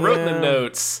 As I wrote in the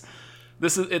notes,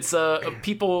 it's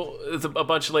a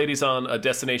bunch of ladies on a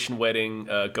destination wedding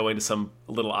going to some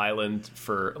little island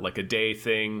for like a day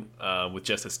thing with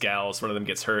just as gals. One of them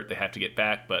gets hurt. They have to get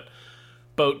back, but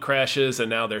boat crashes and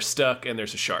now they're stuck and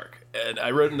there's a shark. And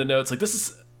I wrote in the notes like this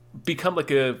has become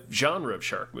like a genre of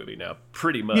shark movie now,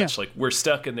 pretty much. Yeah. Like we're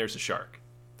stuck and there's a shark.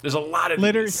 There's a lot of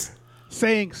Letters these.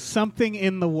 saying something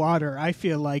in the water, I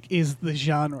feel like, is the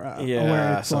genre. where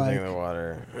Yeah, it's something like, in the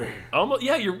water. Almost,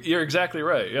 yeah, you're exactly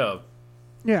right. Yeah.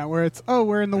 yeah, where it's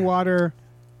we're in the water,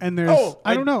 and there's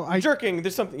I don't know, jerking.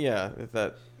 There's something. Yeah,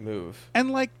 that move. and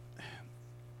like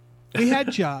we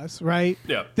had Jaws, right?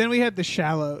 Yeah. Then we had The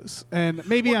Shallows, and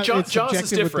maybe it's Jaws is subjective with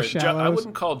The different. Shallows. I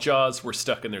wouldn't call Jaws "We're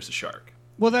stuck and there's a shark."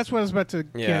 Well, that's what I was about to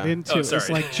Yeah. get into. Oh, It's sorry.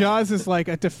 like Jaws is like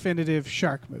a definitive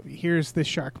shark movie. Here's the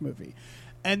shark movie.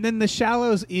 And then The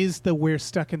Shallows is the we're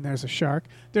stuck and there's a shark.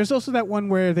 There's also that one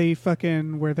where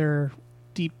they're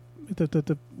deep the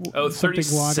something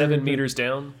 37 water. meters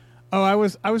down. Oh, I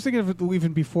was thinking of it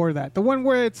even before that. The one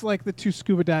where it's like the two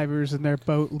scuba divers and their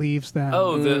boat leaves them.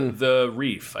 Oh, the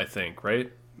reef, I think,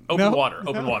 right? Open No. water.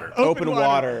 Open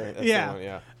water. That's Yeah. the one,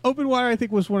 yeah. Open Water, I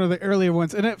think, was one of the earlier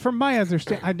ones. And from my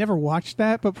understanding, I never watched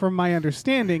that, but from my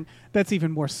understanding, that's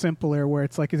even more simpler, where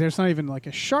it's like there's not even like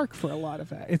a shark for a lot of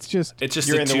that. It's just You're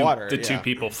the in the two, water, the two yeah.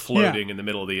 people floating in the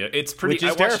middle of the. It's pretty. Which is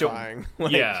I watched terrifying. It,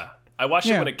 Like- yeah, I watched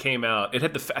it Yeah. when it came out. It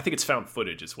had I think it's found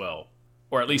footage as well,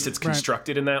 or at least it's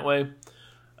constructed in that way.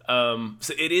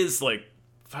 So it is like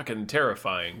fucking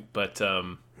terrifying, but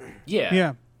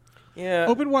yeah. Yeah.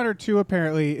 Open Water 2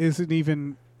 apparently isn't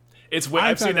even. I've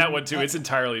thought seen that it- one too. It's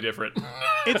entirely different.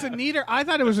 It's a neater. I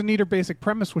thought it was a neater basic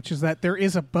premise, which is that there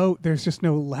is a boat, there's just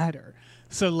no ladder.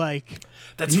 So like,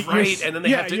 That's you're- right. And then they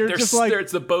have to. you're just like,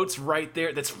 There's the boat's right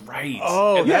there. That's right.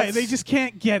 Oh, And yeah, that's- they just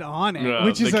can't get on it, No,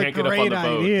 which is they a can't get up on great the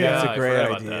boat. idea. Yeah. That's I a great forgot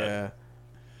about idea.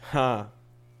 Huh.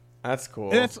 That's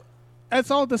cool.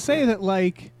 That's all to say that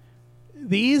like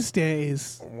these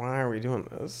days, Why are we doing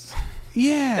this?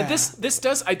 yeah. And this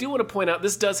does. I do want to point out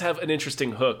this does have an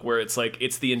interesting hook where it's like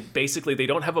basically they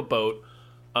don't have a boat.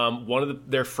 One of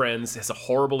their friends has a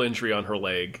horrible injury on her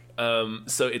leg,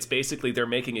 so it's basically they're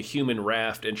making a human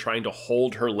raft and trying to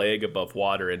hold her leg above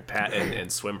water and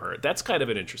and swim her. That's kind of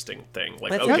an interesting thing.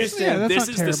 Like, That's okay, interesting. Yeah, that's this not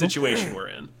is terrible. the situation we're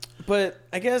in. But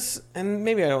I guess, and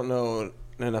maybe I don't know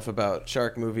enough about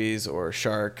shark movies or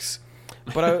sharks,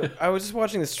 but I was just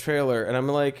watching this trailer and I'm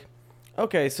like,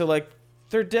 okay, so like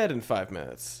they're dead in 5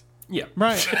 minutes. Yeah,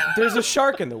 right. There's a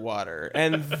shark in the water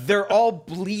and they're all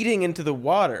bleeding into the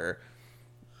water.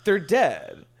 They're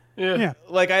dead. Yeah.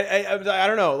 Like I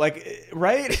don't know, like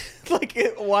right? Like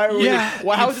why are we? Yeah,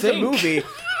 Why how you'd is this a think. movie?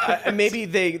 Maybe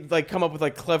they like come up with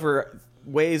like clever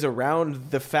ways around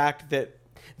the fact that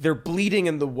they're bleeding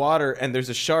in the water and there's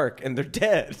a shark and they're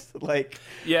dead. Like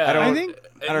yeah. I don't. I think-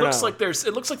 It I don't looks know. like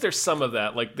there's some of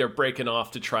that. Like they're breaking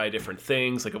off to try different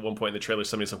things. Like at one point in the trailer,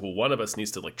 somebody's like, "Well, one of us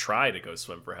needs to like try to go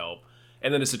swim for help."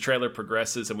 And then as the trailer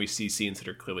progresses and we see scenes that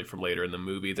are clearly from later in the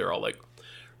movie, they're all like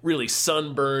really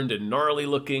sunburned and gnarly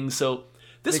looking. So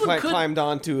This they one climbed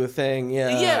onto a thing.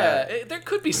 Yeah, there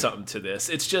could be something to this.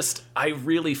 It's just I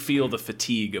really feel the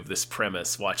fatigue of this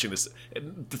premise watching this.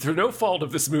 Through no fault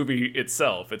of this movie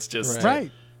itself. It's just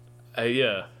right.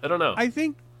 I don't know. I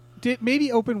think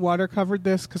maybe Open Water covered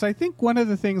this because I think one of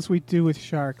the things we do with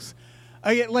sharks,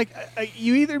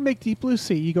 you either make Deep Blue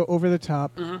Sea, you go over the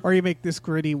top, or you make this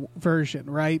gritty version,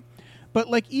 right? But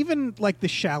even the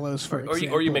Shallows, for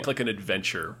example, or you make an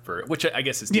adventure which I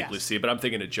guess is Deep Blue Sea, but I'm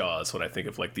thinking of Jaws when I think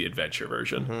of the adventure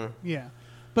version. Mm-hmm. Yeah,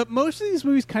 but most of these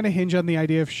movies kind of hinge on the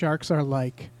idea of sharks are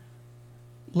like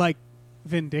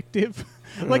vindictive.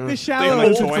 Like the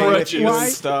Shallows,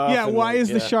 why is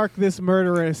the shark this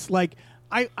murderous?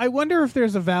 I wonder if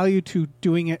there's a value to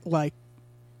doing it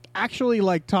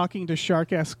actually talking to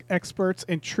shark experts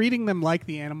and treating them like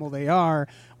the animal they are,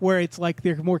 where it's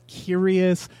they're more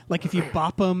curious. If you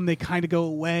bop them, they kind of go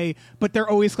away, but they're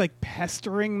always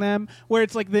pestering them, where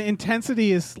it's the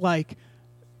intensity is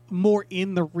more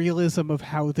in the realism of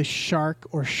how the shark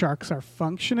or sharks are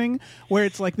functioning, where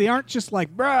it's they aren't just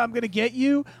bruh, I'm gonna get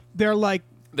you. They're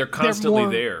constantly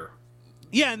there.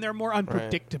 Yeah, and they're more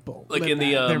unpredictable. They're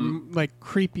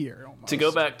creepier almost. To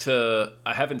go back to,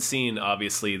 I haven't seen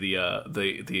obviously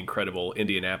the incredible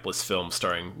Indianapolis film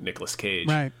starring Nicolas Cage.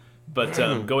 Right. But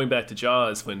going back to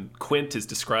Jaws, when Quint is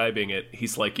describing it,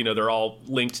 he's they're all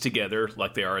linked together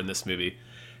like they are in this movie.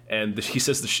 And he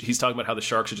says he's talking about how the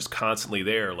sharks are just constantly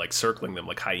there, circling them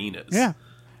like hyenas. Yeah.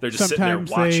 They're just sitting there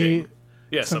watching.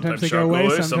 Sometimes the shark will go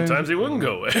away, sometimes he wouldn't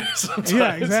go away.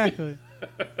 Yeah, exactly.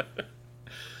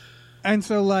 And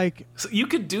so so you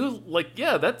could do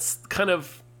that's kind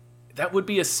of, that would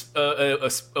be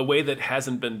a way that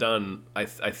hasn't been done, I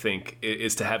think,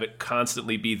 is to have it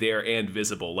constantly be there and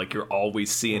visible, you're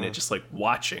always seeing it, just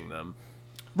watching them.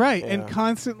 Right, yeah. and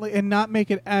constantly, and not make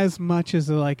it as much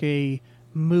as a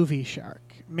movie shark.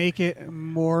 Make it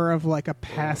more of a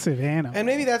passive animal. And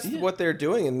maybe that's what they're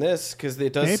doing in this, because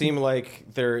it does seem like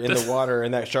they're in the water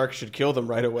and that shark should kill them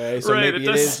right away. So maybe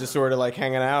it is just sort of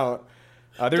hanging out.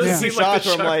 There's a few shots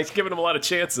where I'm giving them a lot of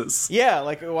chances. Yeah,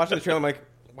 watching the trailer, I'm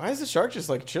why is the shark just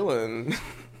chilling?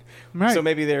 Right. So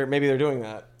maybe they're doing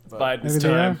that. Biden's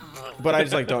time. But I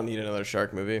just don't need another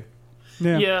shark movie.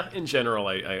 Yeah. In general,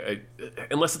 I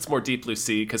unless it's more Deep Blue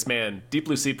Sea, because man, Deep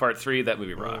Blue Sea Part 3, that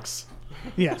movie rocks.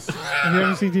 Yes. If you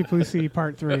ever see Deep Blue Sea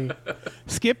Part 3,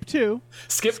 skip 2.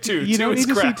 Skip 2. You don't need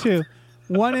to crap. see 2.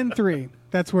 1 and 3.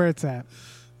 That's where it's at.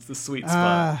 It's the sweet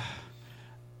spot.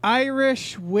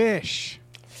 Irish Wish.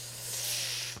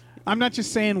 I'm not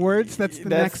just saying words. That's the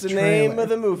next That's the trailer. name of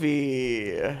the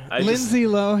movie. Lindsay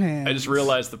Lohan. I just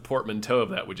realized the portmanteau of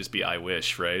that would just be I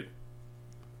wish, right?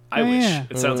 I Oh, wish. yeah.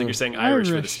 It sounds like you're saying Irish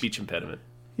with a Irish. speech impediment.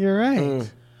 You're right.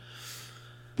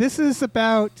 This is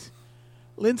about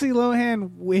Lindsay Lohan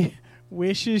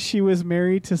wishes she was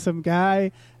married to some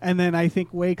guy, and then I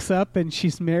think wakes up and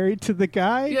she's married to the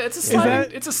guy. Yeah, it's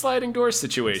a sliding door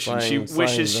situation. She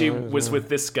wishes she was with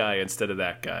this guy instead of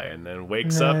that guy, and then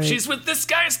wakes up, she's with this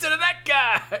guy instead of that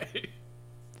guy.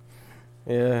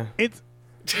 Yeah. It's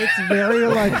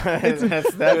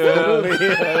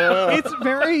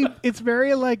very it's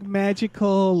very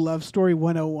magical love story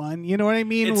 101. You know what I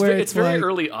mean? It's very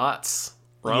early aughts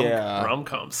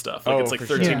rom-com stuff. It's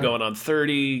 13 going on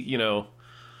 30.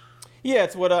 Yeah,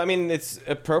 it's what it's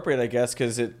appropriate, I guess,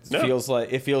 because it feels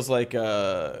like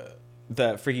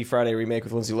that Freaky Friday remake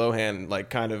with Lindsay Lohan,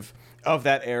 kind of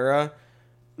that era,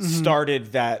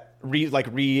 started that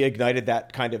reignited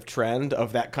that kind of trend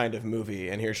of that kind of movie,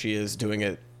 and here she is doing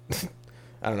it.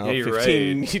 I don't know,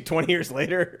 15, 20 years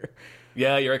later.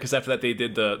 Yeah, you're right. Because after that, they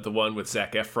did the one with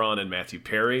Zac Efron and Matthew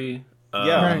Perry.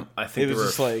 Right. I think it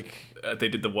was just they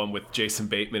did the one with Jason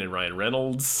Bateman and Ryan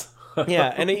Reynolds.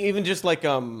 Yeah, and even just not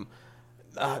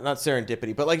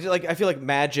serendipity, but I feel like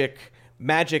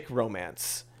magic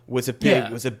romance was a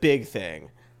big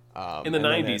thing in the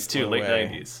 90s too, late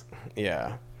 90s.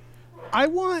 Yeah, I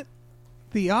want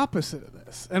the opposite of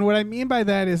this, and what I mean by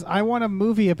that is I want a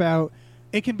movie about.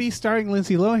 It can be starring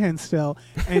Lindsay Lohan still,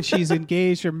 and she's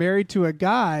engaged or married to a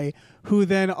guy who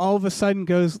then all of a sudden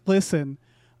goes, "Listen,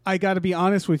 I got to be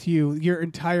honest with you. Your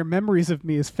entire memories of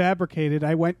me is fabricated.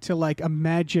 I went to a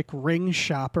magic ring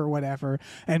shop or whatever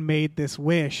and made this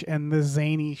wish, and the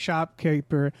zany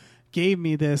shopkeeper gave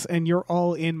me this, and you're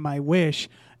all in my wish."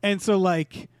 And so I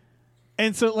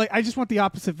just want the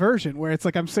opposite version where it's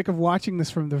I'm sick of watching this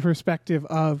from the perspective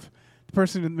of the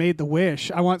person who made the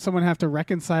wish. I want someone to have to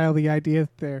reconcile the idea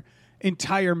that their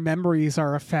entire memories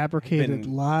are a fabricated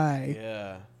lie.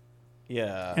 Yeah.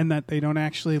 Yeah. And that they don't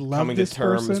actually love coming this to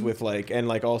terms person. with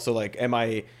also am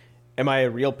I am I a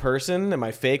real person? Am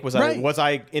I fake? Was Right.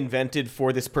 I invented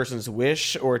for this person's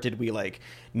wish, or did we like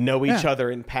know each other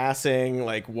in passing?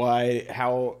 Like why?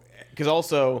 How? Because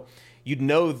also you'd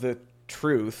know the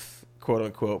truth, quote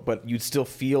unquote, but you'd still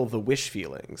feel the wish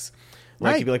feelings.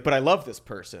 Like you'd be like, but I love this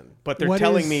person, but they're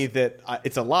telling me that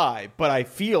it's a lie, but I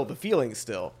feel the feelings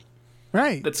still.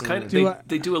 Right. That's kind of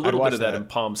they do a I'd little watch bit of that that. in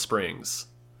Palm Springs.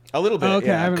 A little bit, Okay,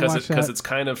 I yeah. haven't watched Because that. it's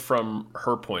kind of from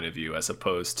her point of view as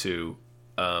opposed to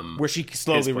Where she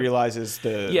slowly realizes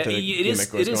the it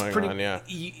gimmick is was going pretty. on. Yeah,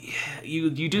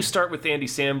 You do start with Andy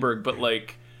Samberg, but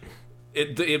like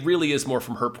it really is more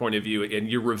from her point of view, and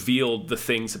you're revealed the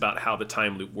things about how the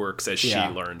time loop works as she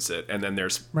learns it, and then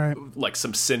there's like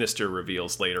some sinister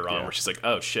reveals later on where she's like,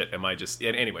 oh shit, am I just?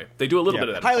 And anyway, they do a little bit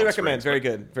of that. Highly recommend. Very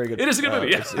good. Very good. It is a good movie.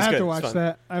 Yeah. It's I have good. to It's watch fun.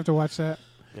 that. I have to watch that.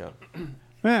 Yeah.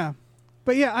 Yeah.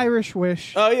 But yeah, Irish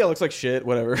Wish. Oh yeah, looks like shit.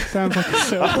 Whatever. Sounds like a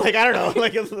soap. Like I don't know.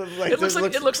 Like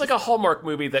It looks like a Hallmark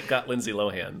movie that got Lindsay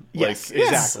Lohan. Yes, like,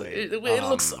 exactly. It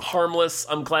looks harmless.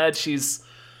 I'm glad she's.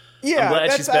 Yeah, I'm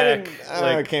glad she's back.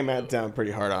 I came down pretty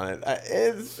hard on it.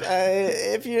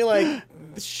 If you like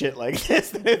shit like this,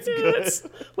 then it's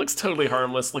good. Looks totally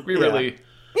harmless. Like we really.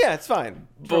 Yeah, it's fine.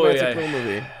 Boy, Romantic little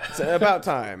movie. It's about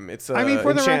time. It's. I mean,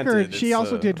 for the Enchanted. record, she It's,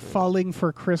 also did Falling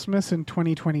for Christmas in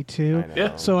 2022. I know.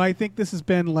 Yeah. So I think this has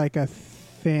been like a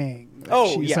thing that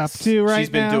Oh, she's yes. up to right now. She's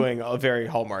been doing very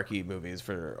Hallmarky movies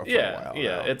for a while. Yeah,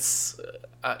 now. it's.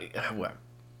 Well.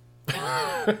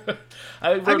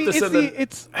 I wrote this in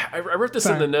the. I wrote this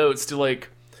in the notes to like.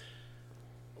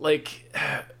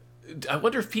 I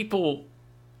wonder if people,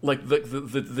 like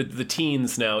the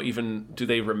teens now, even do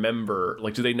they remember?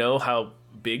 Like, do they know how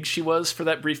big she was for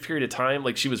that brief period of time?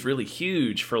 Like, she was really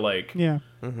huge for like. Yeah.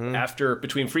 After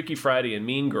between Freaky Friday and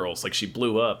Mean Girls, like she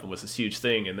blew up and was this huge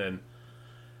thing, and then.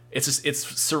 It's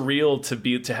surreal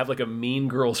to have like a Mean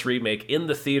Girls remake in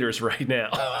the theaters right now.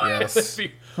 Yes.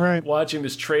 Right. Watching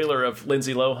this trailer of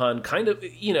Lindsay Lohan kind of,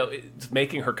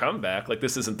 making her comeback. Like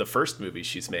this isn't the first movie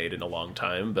she's made in a long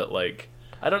time, but like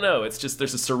I don't know. It's just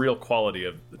there's a surreal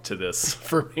quality to this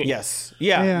for me. Yes.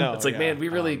 Yeah. Yeah. No. It's like man, we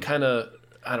really kind of.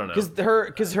 I don't know.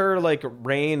 Because her like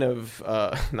reign of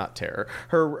not terror,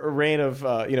 her reign of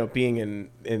being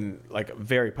in like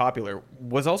very popular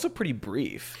was also pretty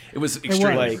brief. It was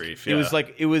extremely brief. Yeah.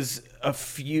 It was a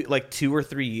few like 2 or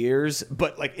 3 years,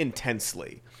 but like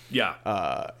intensely. Yeah.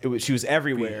 She was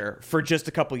everywhere for just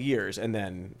a couple years and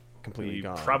then completely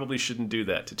gone. Probably shouldn't do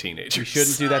that to teenagers. You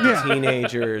shouldn't do that to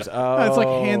teenagers. Oh, It's like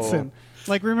Hanson.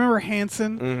 Like, remember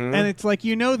Hanson? And it's like,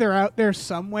 they're out there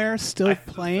somewhere still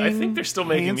playing. I think they're still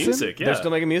making Hanson. music. Yeah. They're still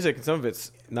making music, and some of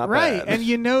it's not Right. bad.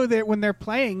 And that when they're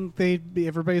playing,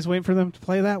 everybody's waiting for them to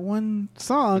play that one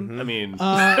song. I mean,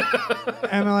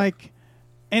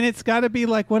 And it's got to be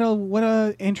like, what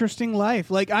a interesting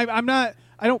life. Like, I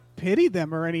don't pity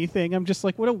them or anything. I'm just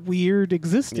like, what a weird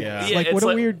existence. Yeah. Yeah, Like, it's what a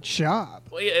like- weird job.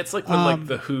 well, yeah, it's like when like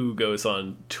the Who goes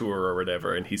on tour or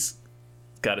whatever, and he's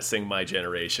got to sing My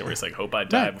Generation, where he's like, "Hope I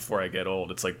die Right. before I get old."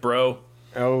 It's like, bro,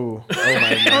 my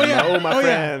yeah.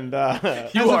 friend.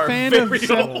 you As a are fan of very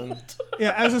seven- old.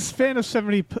 Yeah, as a fan of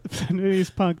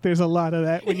 70s punk, there's a lot of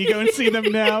that when you go and see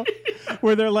them now,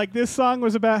 where they're like, this song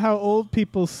was about how old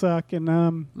people suck, and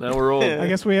Now we're old. I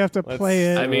guess we have to play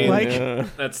it. I mean, like,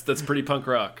 that's pretty punk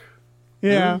rock.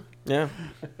 yeah. Yeah.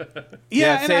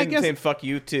 Yeah, and saying, I guess saying fuck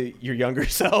you to your younger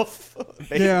self.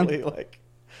 Basically, like,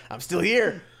 I'm still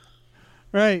here.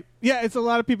 right. Yeah, it's a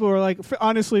lot of people who are like,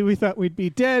 honestly, we thought we'd be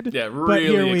dead. Yeah, but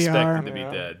here really we are. expecting to be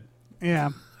dead. Yeah,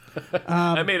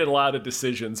 I made a lot of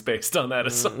decisions based on that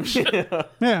assumption.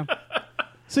 yeah.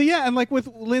 So yeah, and like with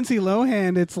Lindsay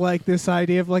Lohan, it's like this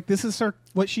idea of like this is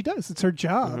what she does. It's her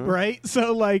job, right?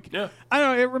 So like, Yeah. I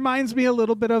don't know. It reminds me a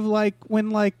little bit of like when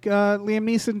like Liam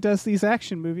Neeson does these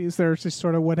action movies that are just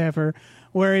sort of whatever,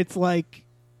 where it's like,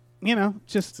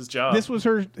 just his job. This was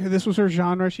her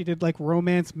genre. She did like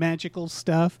romance, magical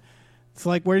stuff. It's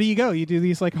like, where do you go? You do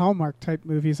these like Hallmark type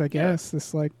movies, I guess.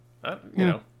 This like, You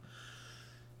know.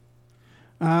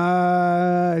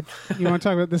 you want to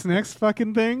talk about this next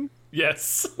fucking thing?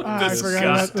 Yes. I forgot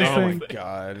about this Oh thing. my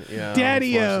god. Yeah.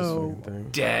 Daddio. let's watch this fucking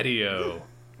thing. Daddio.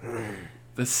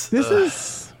 This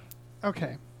is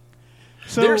okay.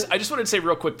 So I just wanted to say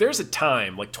real quick, there's a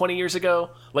time, like 20 years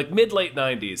ago, like mid-late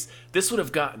 90s, this would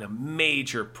have gotten a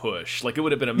major push. Like, it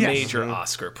would have been a Yes. major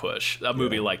Oscar push, a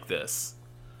movie like this.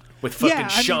 With fucking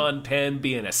Sean Penn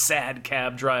being a sad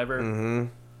cab driver.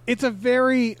 it's a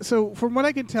very from what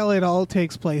I can tell, it all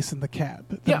takes place in the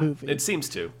cab. The movie. It seems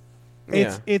to.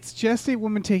 It's just a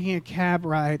woman taking a cab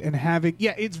ride and having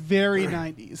it's very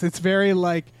 90s. It's very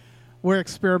like we're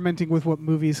experimenting with what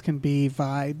movies can be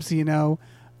vibes,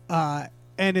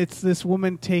 and it's this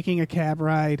woman taking a cab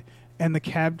ride, and the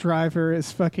cab driver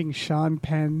is fucking Sean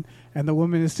Penn, and the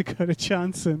woman is Dakota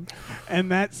Johnson,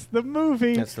 and that's the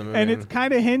movie. That's the movie. And it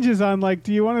kind of hinges on like,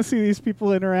 do you want to see these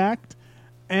people interact?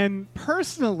 And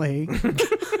personally,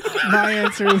 my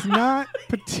answer is not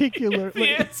particularly. The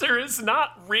answer is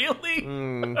not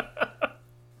really.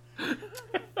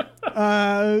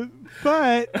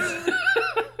 But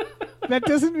that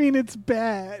doesn't mean it's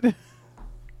bad.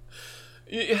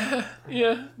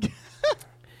 Yeah.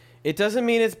 It doesn't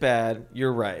mean it's bad.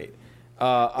 You're right.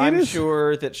 I'm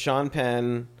sure that Sean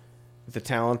Penn, the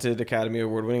talented Academy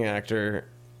Award-winning actor,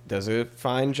 does a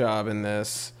fine job in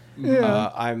this. Yeah.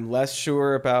 I'm less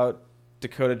sure about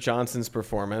Dakota Johnson's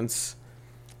performance,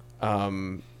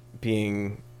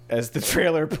 being, as the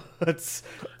trailer puts,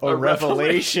 a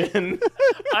revelation.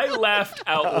 I laughed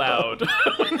out loud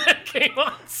when that came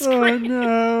on Oh screen.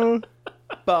 no.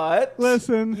 But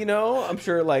Listen, I'm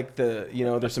sure like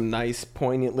there's some nice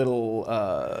poignant little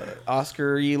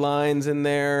Oscar-y lines in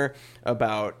there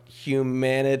about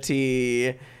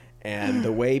humanity and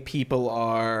the way people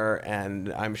are,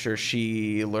 and I'm sure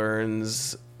she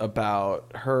learns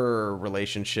about her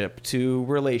relationship to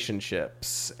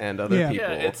relationships and other people.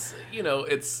 Yeah,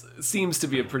 it seems to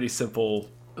be a pretty simple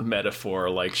metaphor,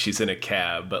 like she's in a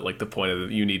cab, but like the point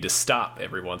of you need to stop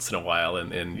every once in a while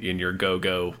in your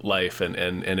go-go life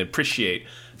and appreciate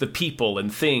the people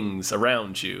and things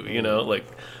around you, like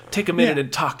take a minute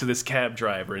and talk to this cab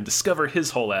driver and discover his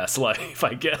whole ass life,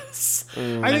 I guess.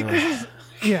 I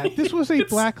think this was a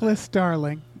blacklist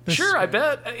darling. Sure, I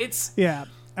bet.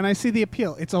 And I see the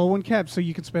appeal. It's all one cab, so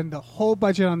you can spend the whole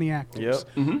budget on the actors.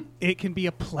 Yep. Mm-hmm. It can be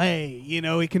a play,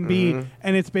 it can be,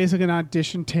 and it's basically an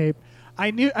audition tape. I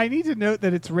need to note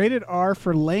that it's rated R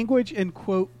for language and,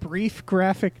 quote, brief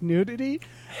graphic nudity.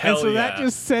 Hell and so that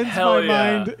just sends my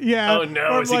mind. Yeah. Oh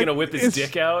no, is he going to whip his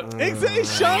dick out?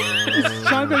 Is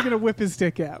Sean going to whip his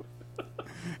dick out?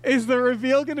 Is the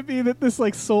reveal going to be that this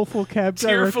like soulful cab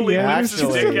driver at the Tearfully end is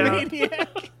whips his just a dick out.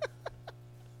 maniac?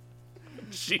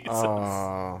 Jesus.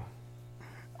 Oh.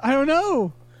 I don't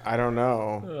know. I don't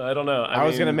know. I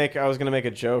was gonna make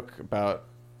a joke about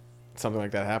something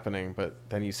like that happening, but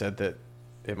then you said that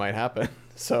it might happen.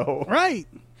 So Right.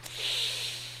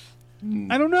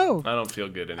 I don't know. I don't feel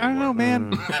good anymore. I don't know,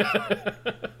 man.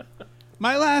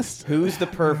 My last. Who's the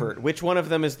pervert? Which one of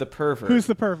them is the pervert? Who's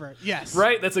the pervert? Yes.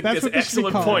 Right, that's an what this should be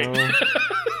excellent called. point.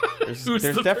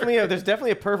 There's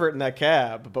definitely a pervert in that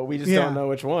cab, but we just don't know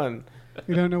which one.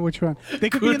 We don't know which one. They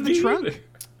could be in the trunk.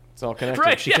 It's all connected.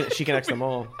 Right, She connects them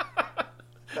all.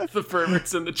 The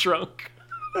pervert's in the trunk.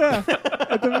 At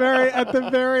the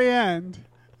very end.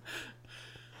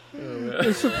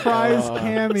 A surprise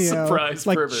cameo. Surprise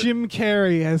like pervert. Jim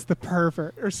Carrey as the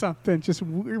pervert or something, just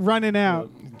running out.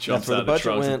 Jumps where out the of the budget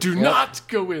trunk. went. Do Yep. not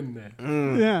go in there.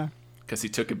 Yeah. Because he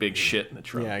took a big shit in the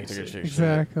trunk. Yeah, he took a shit.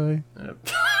 Exactly.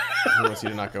 He wants you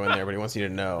to not go in there, but he wants you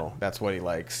to know. That's what he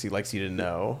likes. He likes you to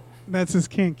know. That's his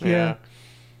kink. Yeah.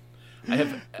 I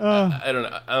have. I don't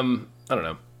know. I don't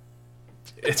know.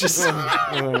 It's just.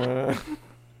 I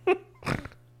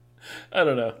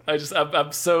don't know.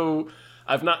 I'm so.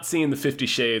 I've not seen the 50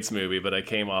 Shades movie, but I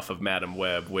came off of Madam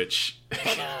Web, which.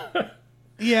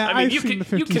 Yeah, I mean, I've seen the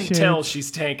 50 you can Shades. tell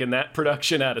she's tanking that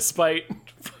production out of spite.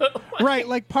 Right,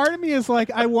 like part of me is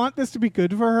like, I want this to be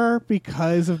good for her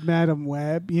because of Madam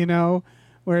Web,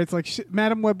 where it's like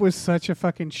Madam Web was such a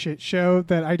fucking shit show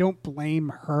that I don't blame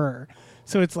her.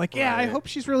 So it's like, I hope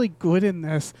she's really good in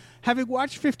this. Having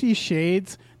watched 50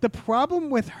 Shades, the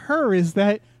problem with her is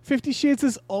that 50 Shades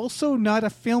is also not a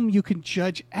film you can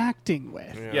judge acting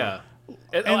with. Yeah.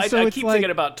 And I so it's keep like- thinking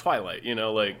about Twilight,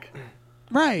 like.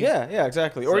 Right. Yeah,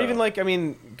 exactly. Or So-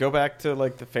 even go back to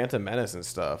like the Phantom Menace and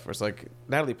stuff. Where it's like,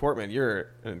 Natalie Portman, you're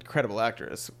an incredible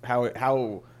actress.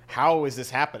 How is this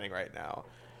happening right now?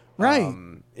 Right.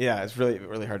 Yeah, it's really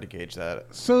really hard to gauge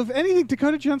that. So if anything,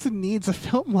 Dakota Johnson needs a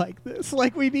film like this.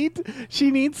 Like she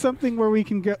needs something where we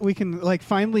can like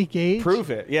finally gauge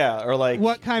Prove it, yeah, or like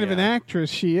what kind of an actress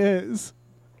she is.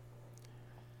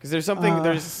 Because there's something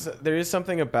there is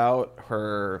something about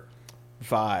her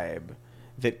vibe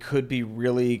that could be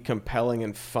really compelling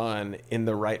and fun in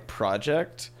the right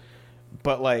project,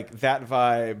 but like that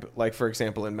vibe, like for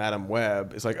example in Madam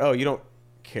Web, is like, oh, you don't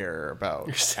care about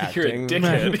You're a acting.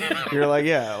 dickhead. You're like,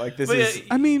 yeah, like this But is. yeah,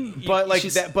 I mean, But like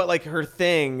she's- that, but like her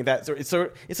thing, it's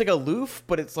like aloof,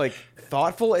 but it's like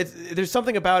thoughtful. There's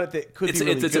something about it that could be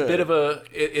really it's good. a bit of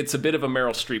a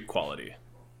Meryl Streep quality,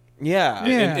 yeah.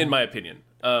 Yeah. in my opinion.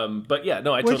 But yeah,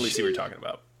 no, I totally see what you're talking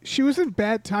about. she was in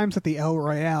Bad Times at the El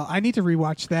Royale. I need to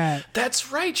rewatch that.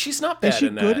 That's right. She's not bad Is she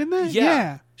in that. good in that?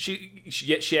 Yeah. Yeah.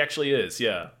 She actually is.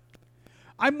 Yeah.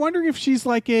 I'm wondering if she's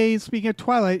like speaking of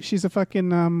Twilight, she's a fucking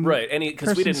right.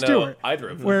 Because we didn't know either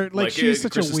of them. Where like she's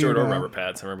such Kristen a Stewart or weirdo. Robert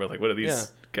Pattinson. I remember like, what are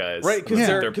these guys? Right, because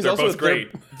they're both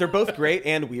great. They're both great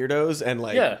and weirdos, and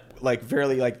like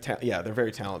very like they're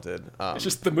very talented. It's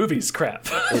just the movie's crap.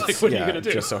 Like, what are you gonna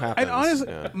do? Just so happens. And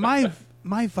honestly,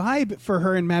 my vibe for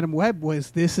her in Madam Web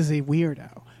was this is a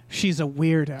weirdo. She's a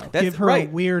weirdo. Give her a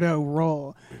weirdo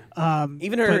role.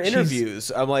 Even her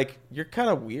interviews, I'm like, you're kind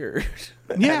of weird.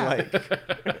 Yeah.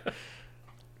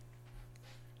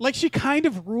 Like she kind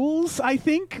of rules, I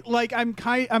think. Like I'm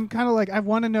kind of like I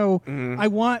want to know. I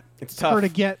want her to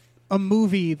get a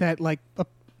movie that like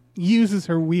uses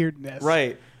her weirdness.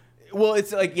 Right. Well,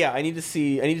 it's like I need to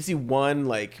see one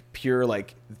like pure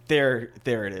like there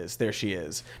it is. There she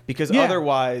is. Because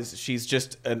otherwise she's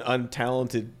just an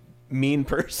untalented mean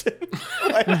person.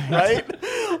 Like, right?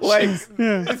 Like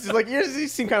it's just like you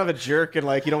seem kind of a jerk and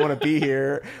like you don't want to be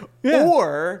here.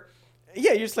 Or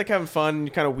you're just like having fun,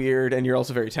 kind of weird, and you're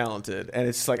also very talented. And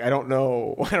it's like I don't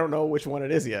know which one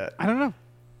it is yet. I don't know.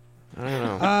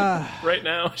 Right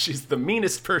now, she's the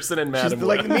meanest person in Madam Web.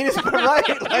 Like the meanest,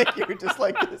 right? Like you're just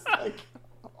like this like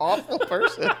awful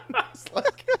person. It's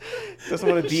like doesn't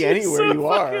want to be anywhere you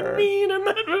are. Mean in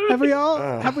that movie. Have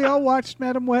we all watched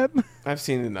Madam Web? I've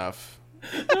seen enough.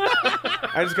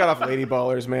 I just got off Lady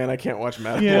Ballers, man. I can't watch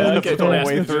Madam Yeah, Web the whole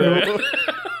way through.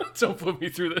 Don't put me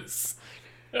through this.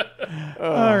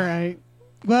 All right.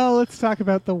 Well, let's talk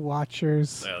about The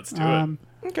Watchers. Yeah, let's do it.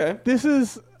 Okay. This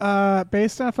is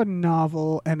based off a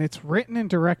novel, and it's written and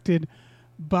directed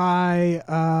by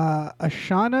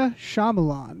Ashana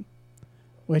Shyamalan,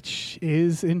 which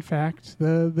is, in fact,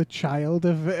 the child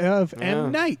of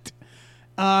M. Night.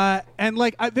 And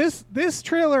like this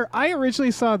trailer, I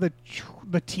originally saw the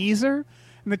teaser,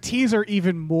 and the teaser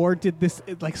even more did this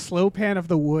like slow pan of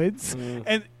the woods,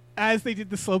 and as they did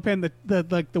the slow pan,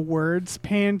 the words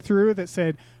panned through that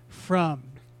said "from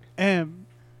M.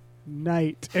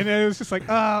 Night," and it was just like,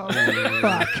 oh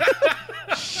fuck,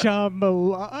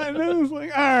 Shyamalan. And I was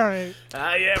like, all right,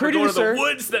 yeah, we're going to the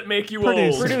woods that make you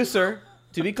old. Producer,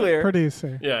 to be clear,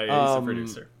 producer. Yeah, he's a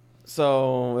producer.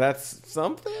 So that's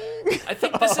something. I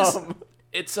think this is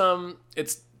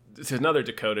it's another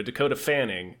Dakota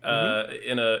Fanning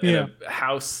in a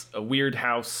house, a weird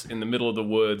house in the middle of the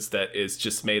woods that is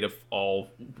just made of all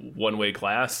one-way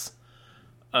glass.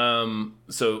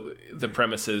 So the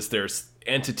premise is there's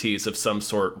entities of some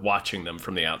sort watching them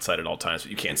from the outside at all times,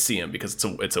 but you can't see them because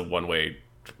it's a one-way,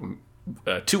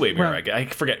 two-way mirror. Right. I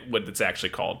forget what it's actually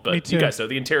called, but you guys know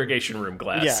the interrogation room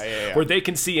glass, where they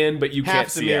can see in, but you can't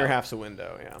see mirror, out. Half's a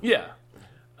window. Yeah.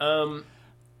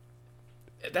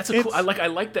 That's a cool. I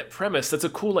like that premise. That's a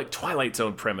cool like Twilight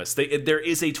Zone premise. There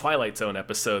is a Twilight Zone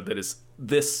episode that is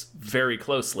this very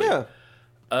closely. Yeah.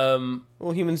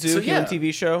 Well, Human Zoo, human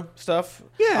TV show stuff.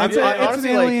 Yeah, it's an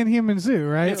alien human zoo,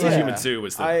 right? It's Human Zoo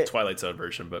was the Twilight Zone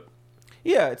version, but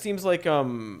it seems like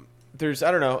there's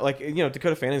I don't know, like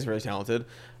Dakota Fanning is very talented.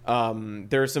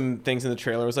 There are some things in the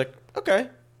trailer. I was like, okay,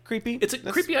 creepy. It's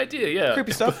creepy idea, yeah.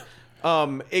 Creepy stuff.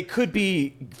 It could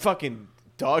be fucking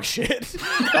dog shit.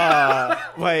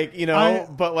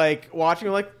 But like watching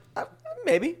it, like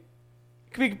maybe.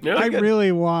 Could be, I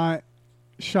really want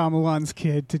Shyamalan's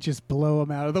kid to just blow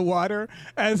him out of the water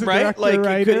as a director, like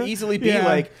writer. It could easily be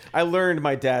like I learned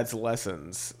my dad's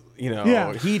lessons.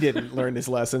 He didn't learn his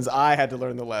lessons. I had to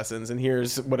learn the lessons, and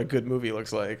here's what a good movie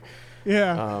looks like.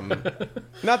 Yeah.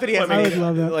 Not that he has I would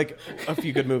love that. like a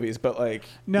few good movies, but like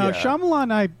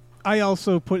Shyamalan, I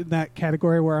also put in that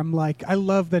category where I'm like, I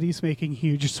love that he's making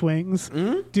huge swings.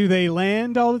 Mm-hmm. Do they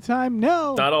land all the time?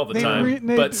 No, not all the time,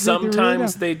 but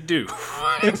sometimes they do.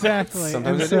 Exactly.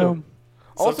 Sometimes they do.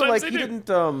 Also, like he didn't.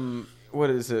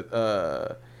 What is it?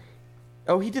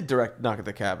 He did direct Knock at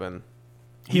the Cabin.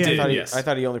 He did. Yes. I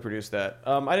thought he only produced that.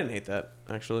 I didn't hate that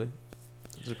actually.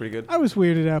 It was pretty good. I was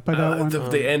weirded out by that one.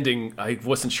 The ending, I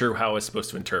wasn't sure how I was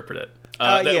supposed to interpret it.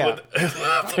 I'm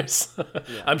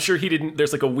sure he didn't.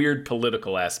 There's like a weird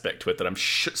political aspect to it that I'm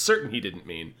certain he didn't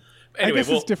mean. Anyway, I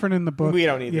guess it's different in the book. We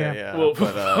don't need that. Yeah. Well,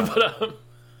 but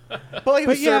like it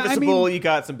was serviceable. I mean, you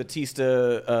got some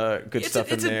Batista good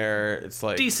stuff in there. It's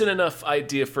like decent enough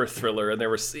idea for a thriller, and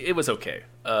it was okay.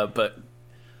 I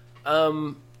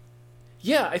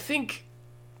think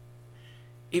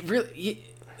it really.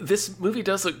 This movie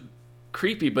does look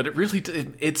creepy, but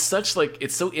it's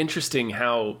so interesting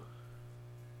how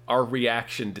our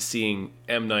reaction to seeing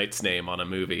M. Night's name on a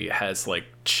movie has like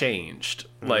changed.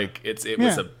 Like it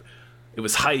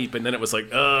was hype, and then it was like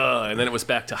and then it was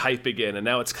back to hype again, and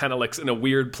now it's kind of like in a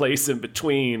weird place in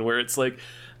between where it's like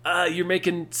you're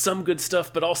making some good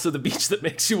stuff, but also the beach that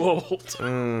makes you old.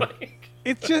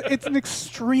 it's an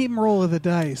extreme roll of the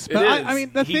dice. But I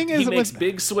mean, the thing is, he makes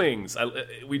big swings.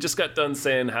 We just got done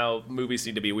saying how movies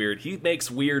need to be weird. He makes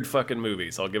weird fucking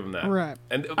movies. I'll give him that. Right.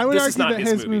 And I would this argue is not that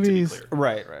his movie, movies. to be clear.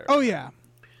 Right. Oh yeah.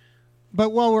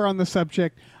 But while we're on the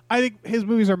subject, I think his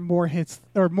movies are more hits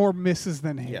or more misses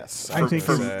than hits. Yes, I think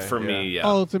for me, yeah.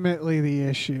 ultimately the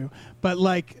issue. But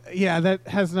like, yeah, that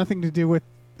has nothing to do with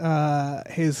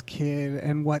his kid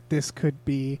and what this could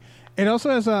be. It also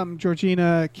has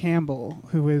Georgina Campbell,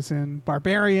 who is in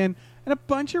Barbarian, and a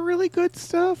bunch of really good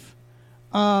stuff.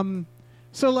 So,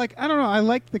 like, I don't know. I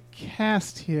like the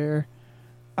cast here.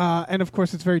 And, of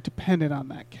course, it's very dependent on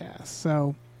that cast.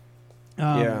 So,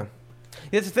 yeah.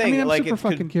 That's the thing. I mean, I'm like, super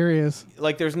fucking curious.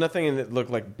 Like, there's nothing in it that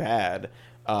looked like bad.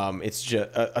 It's just,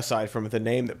 aside from the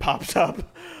name that popped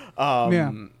up.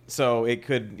 So it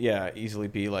could, easily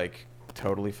be, like,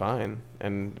 totally fine,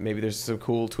 and maybe there's some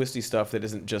cool twisty stuff that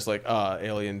isn't just like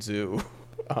alien zoo.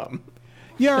 Or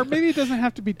maybe it doesn't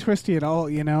have to be twisty at all,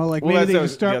 like well, maybe they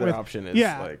just start the other with option is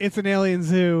like, it's an alien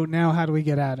zoo, now how do we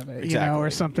get out of it, exactly, or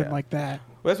something like that.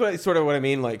 Well, that's sort of what I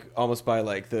mean, like almost by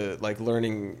like the like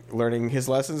learning his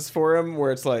lessons for him,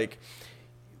 where it's like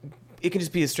it can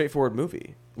just be a straightforward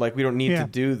movie, like we don't need to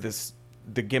do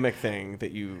the gimmick thing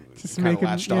that you kind of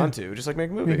latched onto. Just like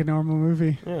make a movie. Make a normal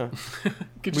movie. Yeah.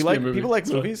 People like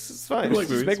movies. It's fine. People like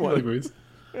movies. Make one. Like movies.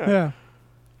 Yeah.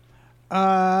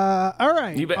 All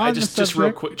right. Just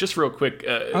real quick.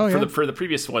 For the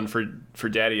previous one for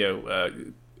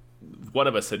Daddio, one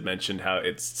of us had mentioned how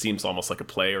it seems almost like a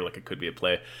play, or like it could be a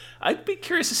play. I'd be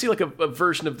curious to see like a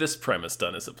version of this premise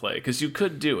done as a play, because you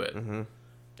could do it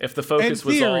if the focus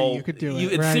was all. You could do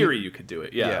it. In theory, you could do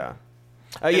it. Yeah.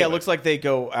 Anyway. It looks like they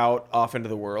go out off into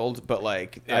the world, but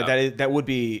like that would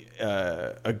be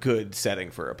a good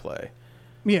setting for a play.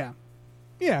 Yeah.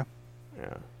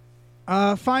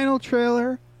 Final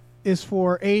trailer is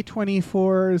for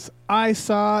A24's I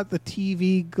Saw the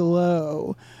TV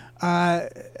Glow.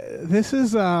 This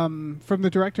is from the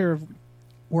director of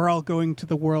We're All Going to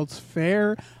the World's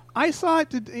Fair. I saw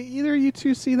it. Did either of you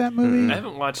two see that movie? I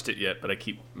haven't watched it yet, but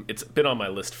it's been on my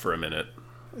list for a minute.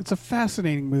 It's a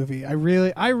fascinating movie. I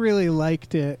really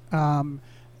liked it.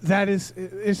 That is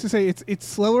to say, it's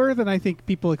slower than I think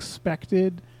people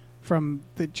expected from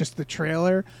just the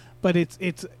trailer, but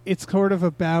it's sort of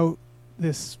about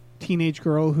this teenage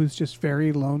girl who's just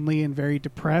very lonely and very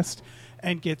depressed,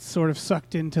 and gets sort of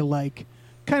sucked into like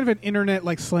kind of an internet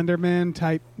like Slenderman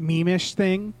type meme-ish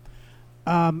thing,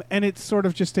 and it's sort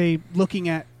of just a looking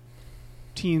at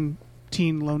teen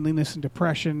loneliness and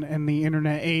depression and the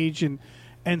internet age,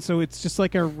 and so it's just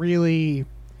like a really,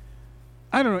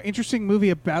 I don't know, interesting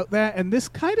movie about that. And this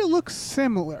kind of looks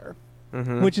similar,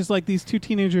 which is like these two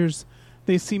teenagers,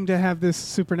 they seem to have this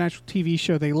supernatural TV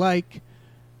show they like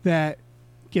that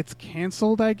gets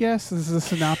canceled, I guess. This is a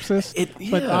synopsis.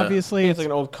 But obviously it's like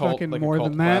an old cult, fucking like more a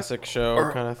cult than that. classic show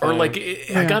kind of thing. Or like,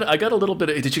 I got a little bit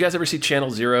of, did you guys ever see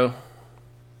Channel Zero?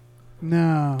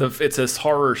 No. It's a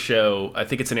horror show. I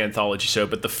think it's an anthology show,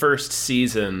 but the first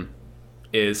season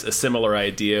is a similar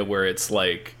idea where it's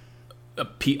like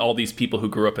all these people who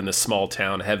grew up in this small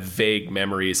town have vague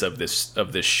memories of this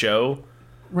show.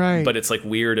 Right. But it's like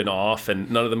weird and off,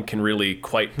 and none of them can really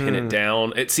quite pin it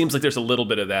down. It seems like there's a little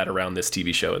bit of that around this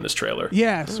TV show in this trailer.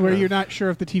 Yes, where you're not sure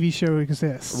if the TV show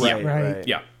exists. Right.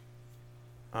 Yeah.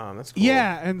 That's cool.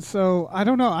 Yeah, and so I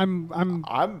don't know.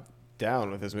 I'm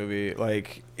down with this movie.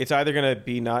 Like, it's either gonna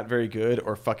be not very good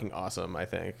or fucking awesome. I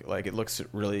think like it looks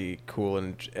really cool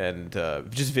and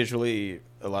just visually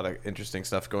a lot of interesting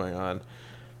stuff going on.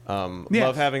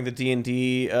 Love having the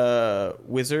D&D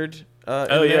wizard.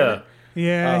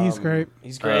 Yeah, he's great.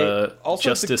 He's great. Also,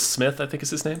 Justice Smith, I think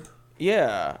is his name.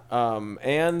 Yeah,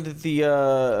 and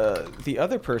the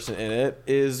other person in it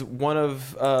is one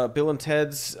of Bill and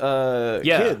Ted's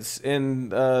kids in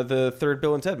the third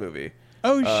Bill and Ted movie.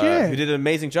 Oh shit! Who did an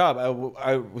amazing job.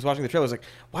 I was watching the trailer. I was like,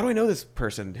 why do I know this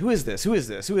person? Who is this?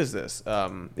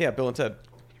 Yeah, Bill and Ted.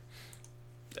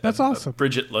 That's awesome.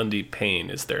 Bridget Lundy Payne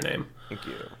is their name. Thank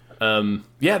you.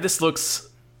 This looks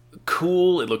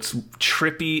cool. It looks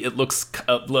trippy. It looks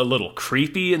a little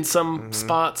creepy in some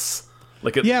spots.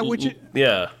 Like it's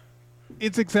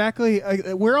exactly.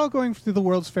 We're all going to the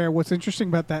World's Fair. What's interesting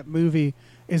about that movie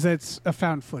is that it's a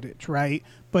found footage, right?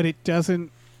 But it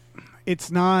doesn't.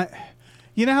 It's not.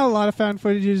 You know how a lot of found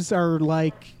footages are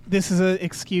like, this is an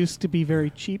excuse to be very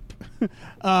cheap.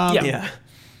 Yeah.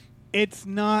 It's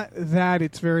not that.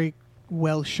 It's very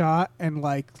well shot and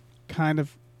like kind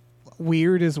of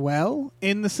weird as well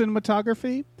in the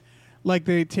cinematography. Like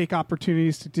they take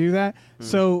opportunities to do that.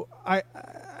 So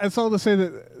it's all to say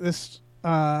that this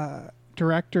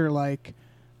director like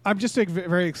I'm just like,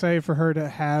 very excited for her to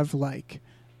have like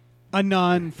a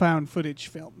non-found footage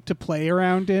film to play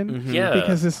around in. Mm-hmm. Yeah.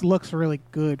 Because this looks really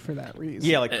good for that reason.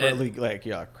 Yeah, like early, like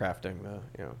crafting the,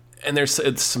 you know. And there's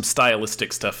some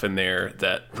stylistic stuff in there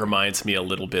that reminds me a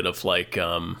little bit of like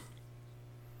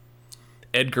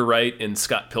Edgar Wright and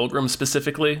Scott Pilgrim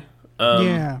specifically.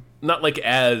 Not like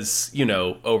as, you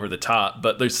know, over the top,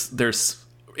 but there's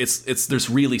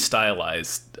really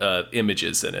stylized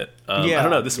images in it. I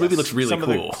don't know. This movie looks really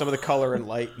cool. Some of the color and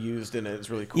light used in it is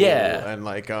really cool. Yeah. And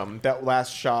like that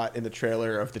last shot in the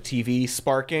trailer of the TV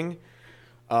sparking.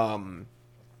 It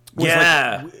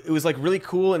was like really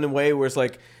cool in a way where it's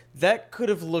like that could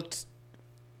have looked.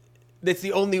 That's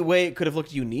the only way it could have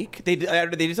looked unique. They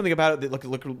did something about it that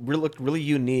looked really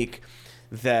unique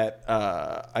that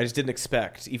I just didn't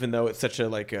expect, even though it's such a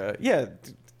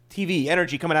TV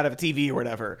energy coming out of a TV or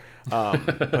whatever.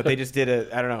 But they just did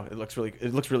it. I don't know. It looks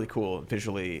really cool,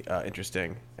 visually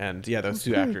interesting, and yeah, those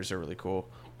two actors are really cool.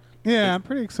 Yeah, I'm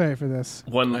pretty excited for this.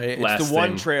 It's the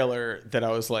one trailer that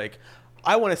I was like,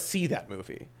 I want to see that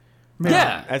movie.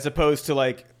 Yeah, as opposed to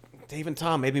like Dave and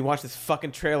Tom made me watch this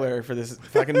fucking trailer for this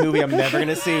fucking movie I'm never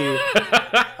gonna see.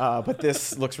 But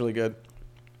this looks really good.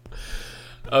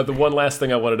 The one last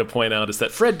thing I wanted to point out is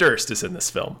that Fred Durst is in this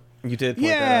film. You did point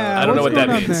that out. I don't know what that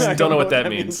means. Don't know what that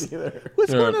means.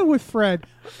 What's going on with Fred?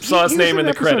 Saw his name in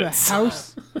the credits.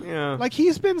 House. Yeah. Like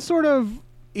he's been sort of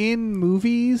in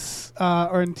movies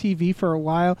or in TV for a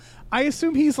while. I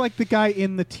assume he's like the guy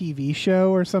in the TV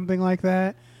show or something like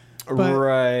that. But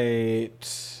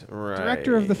Right.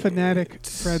 Director of The Fanatic,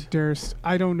 Fred Durst.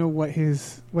 I don't know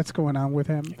what's going on with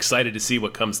him. Excited to see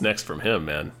what comes next from him,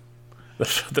 man.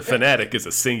 The Fanatic is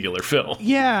a singular film.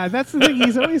 Yeah, that's the thing.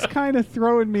 He's always kind of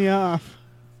throwing me off.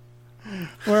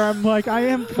 Where I'm like, I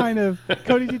am kind of...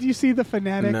 Cody, did you see The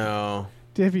Fanatic? No.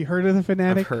 Have you heard of The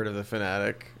Fanatic? I've heard of The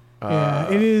Fanatic.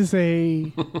 Yeah, it is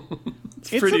a... it's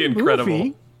pretty incredible.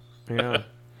 Movie. Yeah.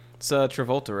 It's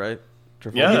Travolta, right?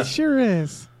 Travolta. Yeah. It sure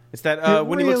is. It's that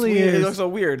when he looks weird, it looks so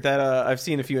weird that I've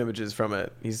seen a few images from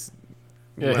it. He's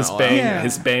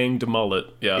his banged mullet.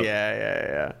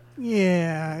 Yeah.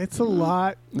 Yeah, it's a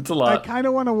lot. It's a lot. I kind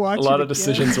of want to watch it. A lot of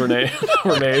decisions were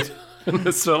made in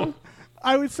this film.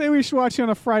 I would say we should watch it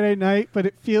on a Friday night, but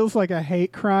it feels like a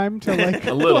hate crime to like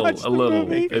a little.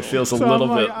 Movie. It feels a little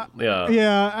bit.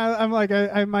 I'm like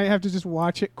I might have to just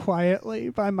watch it quietly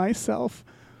by myself,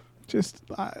 just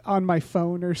on my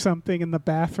phone or something in the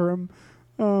bathroom.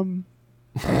 Yeah,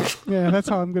 that's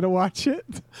how I'm gonna watch it.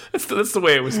 That's the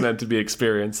way it was meant to be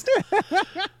experienced.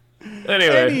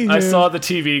 Anyway, I saw the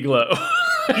TV glow.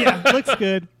 Yeah, looks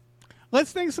good.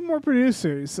 Let's thank some more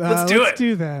producers. Let's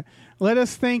do that. Let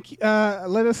us thank.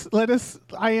 Let us.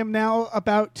 I am now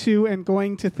about to and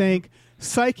going to thank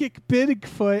Psychic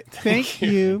Bigfoot. Thank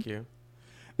you. Thank you.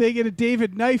 They get a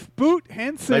David Knife Boot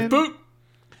Henson. Knife Boot.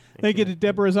 They get a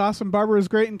Deborah's Awesome. Barbara's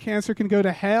Great and Cancer Can Go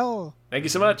to Hell. Thank you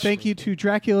so much. Thank you to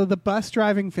Dracula the Bus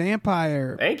Driving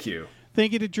Vampire. Thank you.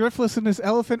 Thank you to Driftless and his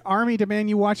Elephant Army demand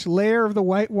you watch Lair of the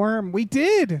White Worm. We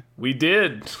did.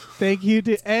 Thank you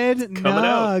to Ed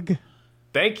Nug.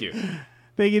 Thank you.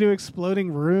 Thank you to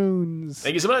Exploding Runes.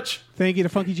 Thank you so much. Thank you to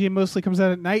Funky G Mostly Comes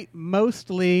Out at Night.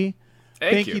 Mostly.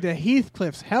 Thank you to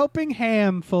Heathcliff's Helping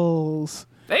Handfuls.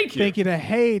 Thank you. Thank you to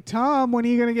Hey Tom. When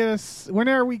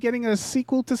are we getting a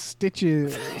sequel to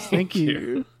Stitches? Thank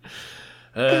you.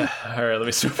 All right, let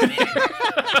me swoop in here.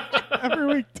 Every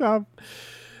week, Tom.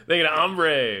 Thank you to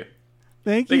Ombre.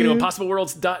 Thank you. Thank you to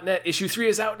ImpossibleWorlds.net. Issue 3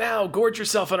 is out now. Gorge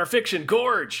yourself on our fiction.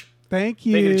 Gorge. Thank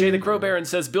you. Thank you to Jay the Crow Baron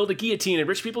says, build a guillotine in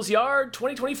rich people's yard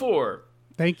 2024.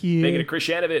 Thank you. Thank you to Chris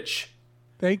Yanovich.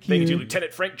 Thank you. Thank you to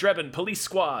Lieutenant Frank Drebin, Police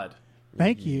Squad.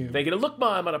 Thank you. Thank you to Look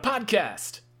Mom on a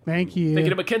podcast. Thank you. Thank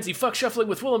you to Mackenzie Fuck Shuffling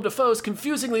with Willem Dafoe's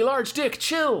confusingly large dick.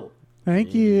 Chill.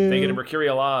 Thank you. Thank you to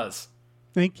Mercurial Oz.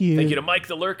 Thank you. Thank you to Mike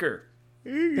the Lurker.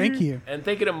 Thank you. And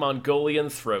thank you to Mongolian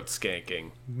Throat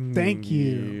Skanking. Thank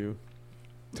you.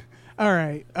 All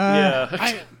right.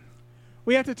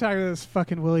 We have to talk about this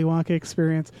fucking Willy Wonka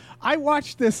experience. I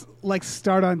watched this like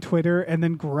start on Twitter and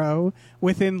then grow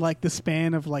within like the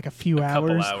span of like a few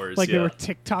hours. Like there were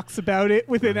TikToks about it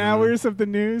within hours of the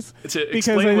news. To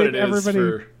explain what it is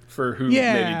for who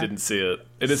maybe didn't see it.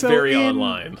 It is very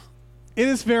online. It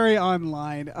is very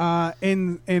online.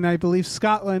 In I believe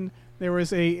Scotland, there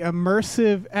was a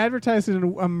immersive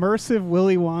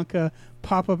Willy Wonka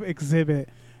pop-up exhibit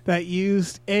that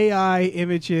used AI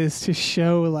images to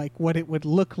show like what it would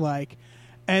look like.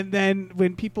 And then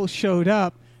when people showed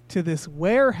up to this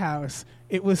warehouse,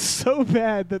 it was so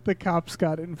bad that the cops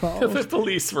got involved. The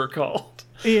police were called.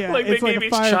 Yeah, like they gave like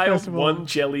each child festival. One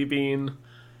jelly bean.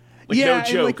 Like no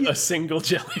joke, a single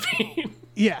jelly bean.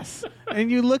 Yes. And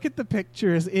you look at the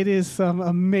pictures, it is some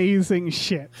amazing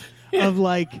shit of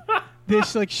like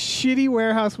this like shitty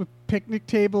warehouse with picnic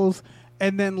tables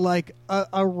and then like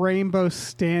a rainbow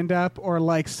stand up or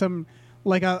like some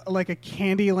like a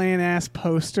Candyland ass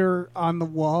poster on the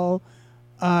wall.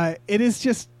 It is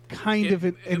just kind of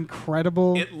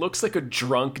incredible. It looks like a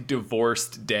drunk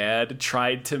divorced dad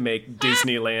tried to make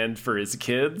Disneyland for his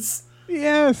kids.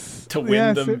 Yes. To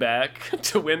win them back,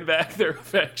 to win back their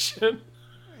affection.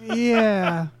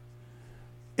 Yeah.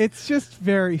 It's just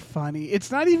very funny. It's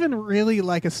not even really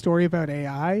like a story about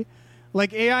AI.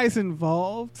 Like AI's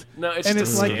involved. No, it's and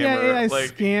just it's a like, scammer. yeah, AI's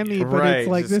like, scammy, but right, it's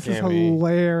like, this is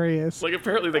hilarious. Like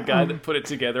apparently the guy that put it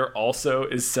together also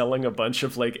is selling a bunch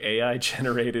of like AI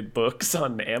generated books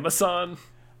on Amazon.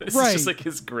 This is just like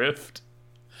his grift.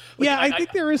 Like, yeah, I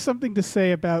think there is something to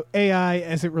say about AI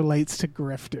as it relates to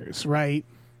grifters, right?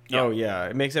 Oh yeah,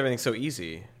 it makes everything so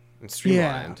easy and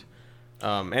streamlined.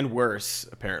 And worse,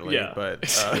 apparently. Yeah. But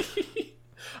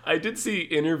I did see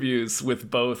interviews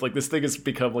with both. Like this thing has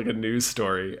become like a news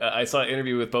story. I saw an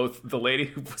interview with both the lady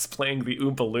who was playing the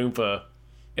Oompa Loompa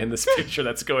in this picture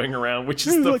that's going around, which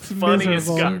is the funniest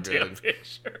goddamn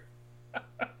picture.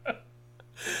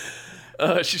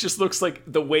 She just looks like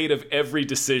the weight of every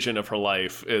decision of her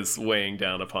life is weighing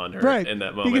down upon her in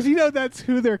that moment. Because that's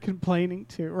who they're complaining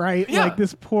to, right? Yeah. Like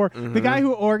this poor the guy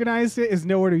who organized it is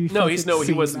nowhere to be No, seen,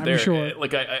 he wasn't there. Sure.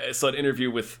 Like I saw an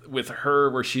interview with her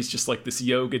where she's just like this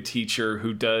yoga teacher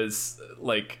who does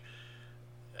like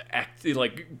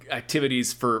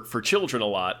activities for children a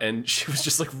lot, and she was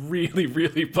just like really,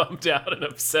 really bummed out and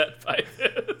upset by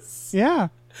this. Yeah.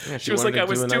 yeah, She was like, I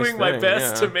was doing my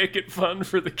best to make it fun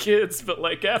for the kids, but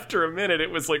like after a minute,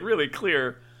 it was like really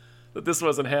clear that this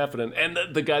wasn't happening. And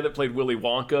the guy that played Willy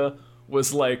Wonka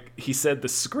was like, he said the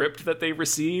script that they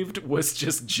received was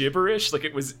just gibberish, like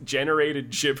it was generated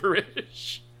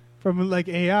gibberish. From like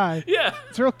AI. Yeah.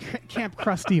 It's real Camp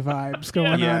Krusty vibes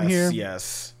going on here.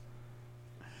 Yes.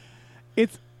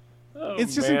 It's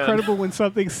just incredible when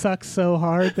something sucks so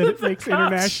hard that it makes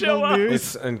international news.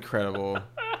 It's incredible.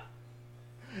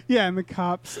 Yeah, and the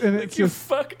cops, and like it's you just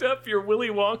fucked up your Willy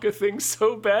Wonka thing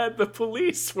so bad the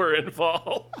police were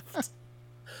involved.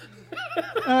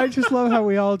 I just love how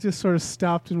we all just sort of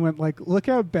stopped and went like, look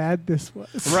how bad this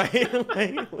was. Right?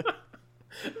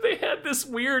 They had this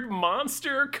weird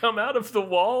monster come out of the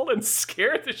wall and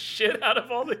scare the shit out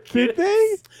of all the kids. Did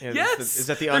they? Yeah, Yes. Is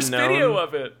that the There's unknown? video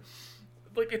of it.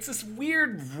 Like, it's this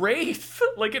weird wraith.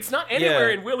 Like, it's not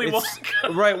anywhere in Willy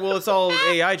Wonka. Right, well, it's all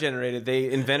AI generated.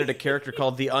 They invented a character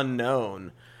called the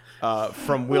Unknown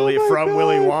from Willy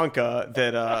Wonka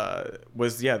that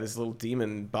was, this little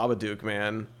demon Babadook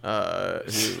man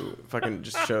who fucking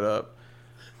just showed up.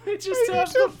 They just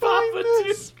have the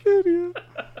Babadook.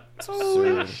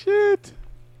 Holy shit.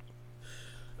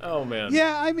 Oh, man.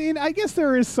 Yeah, I mean, I guess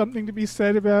there is something to be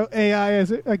said about AI as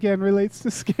it, again, relates to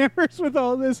scammers with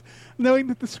all this. Knowing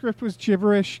that the script was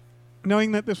gibberish,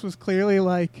 knowing that this was clearly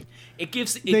like... It can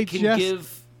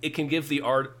give the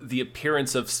art the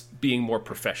appearance of being more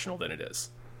professional than it is.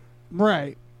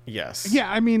 Right. Yes.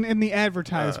 Yeah, I mean, in the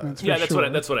advertisements, that's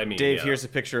what I mean. Dave, yeah. here's a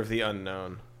picture of the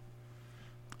Unknown.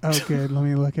 Oh, good. Let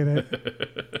me look at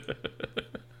it.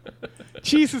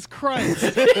 Jesus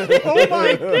Christ. Oh,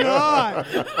 my God.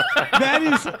 That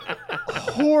is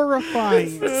horrifying.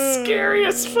 It's the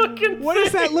scariest fucking What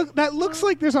does that look? That looks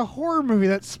like there's a horror movie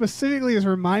that specifically is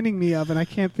reminding me of, and I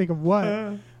can't think of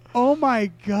what. Oh, my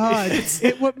God.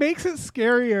 What makes it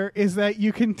scarier is that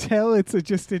you can tell it's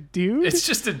just a dude. It's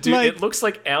just a dude. It looks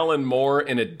like Alan Moore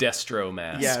in a Destro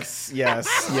mask.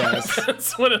 Yes.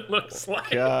 That's what it looks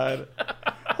like. God.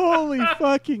 Holy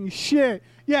fucking shit.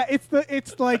 Yeah,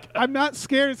 it's like, I'm not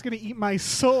scared it's going to eat my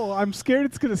soul. I'm scared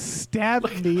it's going to stab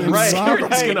me. And It's rob going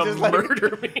me. to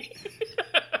murder me.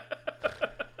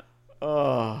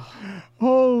 Oh.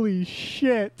 Holy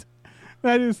shit.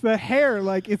 That is the hair.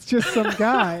 Like, it's just some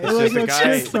guy. It's Like, just a it's guy.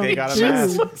 just some They got a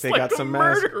dude. mask. They got some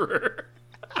mask. Murderer.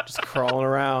 Just crawling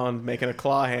around, making a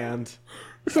claw hand.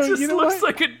 So, It just you know looks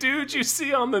what? like a dude you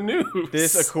see on the news.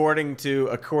 This, according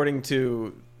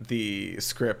to the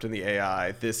script and the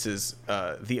AI, this is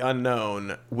the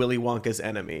Unknown, Willy Wonka's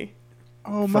enemy.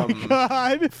 Oh my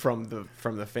God. From the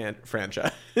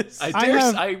franchise.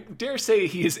 I dare say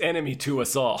he is enemy to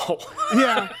us all.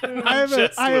 Yeah. Not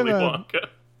just Willy Wonka.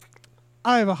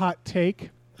 I have a hot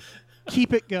take.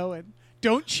 Keep it going.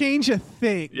 Don't change a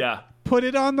thing. Yeah. Put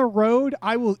it on the road.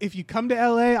 I will. If you come to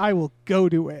LA, I will go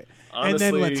to it. Honestly, and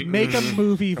then let's make a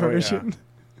movie version.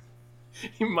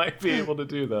 He might be able to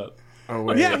do that. Oh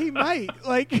wait. Yeah, he might.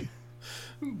 Like,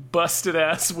 busted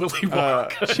ass Willy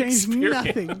Wonka Changed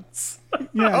experience. nothing.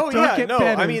 Yeah. Oh don't yeah, get no.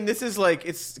 better. I mean, this is like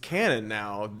it's canon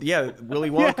now. Yeah, Willy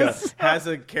Wonka Yes. has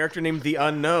a character named the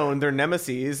Unknown. They're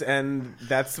nemesis, and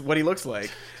that's what he looks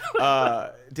like.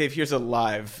 Dave, here's a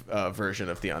live version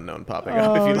of the Unknown popping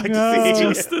up if you'd like to see.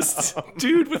 Just this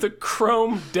dude with a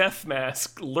chrome death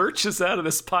mask lurches out of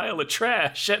this pile of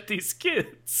trash at these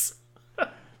kids.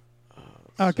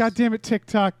 Oh, God damn it,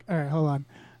 TikTok. All right, hold on.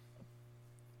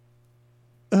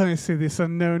 Let me see this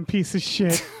unknown piece of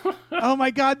shit. Oh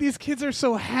my God, these kids are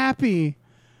so happy.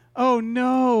 Oh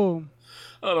no.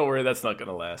 Oh, don't worry, that's not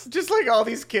gonna last. Just like all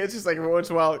these kids, just like every once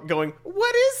in a while, going,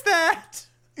 "What is that?"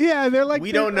 Yeah, they're like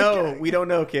We don't know. We don't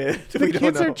know, kid. The We don't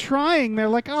kids know. are trying. They're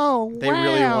like, oh They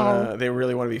wow.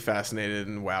 really want to be fascinated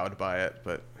and wowed by it,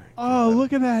 but Oh,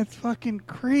 look at that fucking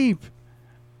creep.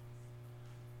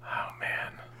 Oh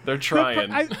man, they're trying.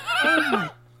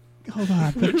 Hold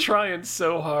on. They're trying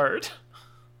so hard.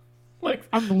 Like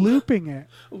I'm looping it.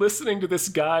 listening to this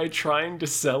guy trying to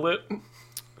sell it.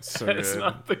 so It's good.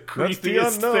 not the That's the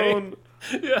creepiest unknown.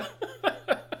 thing. Yeah.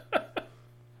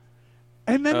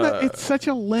 And then it's such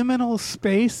a liminal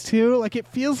space too. Like it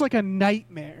feels like a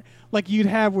nightmare. Like you'd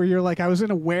have where you're like, I was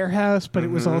in a warehouse, but it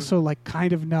was also like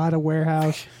kind of not a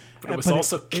warehouse. But it was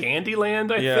also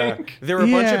Candyland, I think. There were a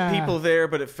bunch Yeah. of people there,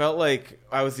 but it felt like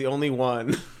I was the only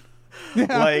one.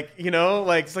 Yeah. Like, you know,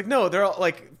 like it's like no, they're all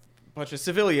like a bunch of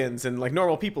civilians and like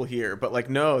normal people here, but like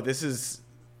no, this is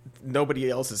nobody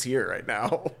else is here right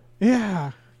now.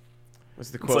 Yeah.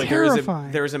 Was the quote? like-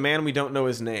 Terrifying. There is a man we don't know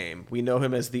his name. We know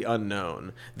him as the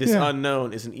Unknown. This Yeah.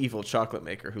 unknown is an evil chocolate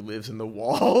maker who lives in the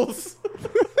walls.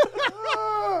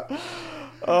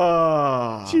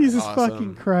 Oh, Jesus awesome.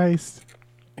 fucking Christ.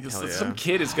 Because Hell yeah. some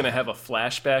kid is going to have a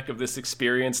flashback of this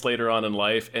experience later on in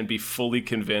life and be fully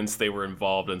convinced they were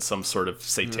involved in some sort of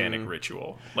satanic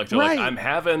ritual. Like they're Right. like, I'm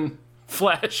having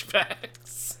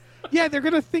flashbacks. Yeah, they're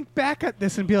going to think back at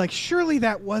this and be like, surely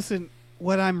that wasn't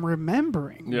what I'm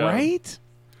remembering, Yeah. right?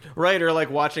 Right, or like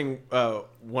watching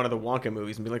one of the Wonka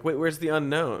movies and be like, wait, where's the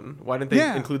unknown? Why didn't they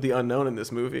Yeah. include the unknown in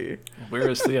this movie? Where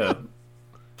is the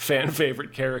fan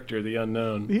favorite character, the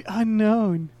unknown? The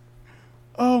unknown.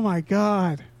 Oh my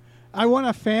God. I want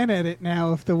a fan edit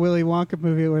now of the Willy Wonka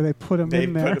movie where they put him They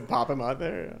in there. pop him out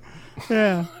there.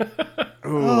 Yeah.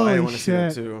 Ooh, Holy I want to see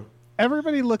that shit. too.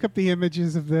 Everybody look up the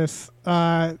images of this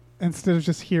instead of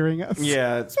just hearing us.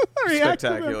 Yeah, it's React to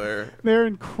them. spectacular. They're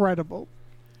incredible.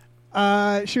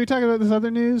 Should we talk about this other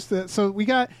news? So we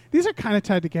got these are kind of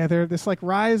tied together. This like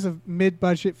rise of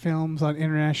mid-budget films on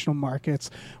international markets,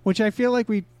 which I feel like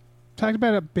we talked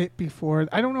about a bit before.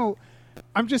 I don't know.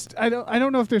 I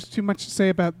don't know if there's too much to say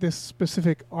about this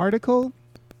specific article.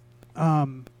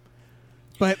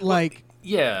 But like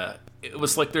Yeah, it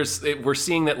was like we're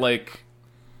seeing that like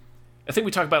I think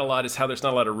we talk about a lot is how there's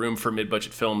not a lot of room for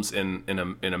mid-budget films in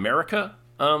America.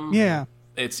 yeah.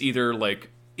 It's either like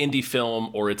indie film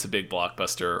or it's a big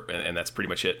blockbuster, and that's pretty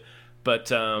much it.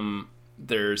 But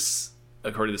there's,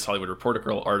 according to this Hollywood Reporter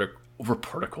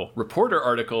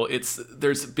article,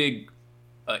 there's big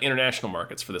international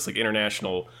markets for this. Like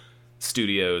international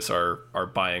studios are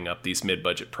buying up these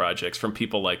mid-budget projects from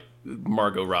people like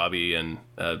Margot Robbie and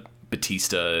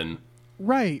Batista and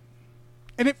Right.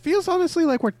 And it feels honestly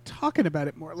like we're talking about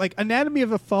it more. Like Anatomy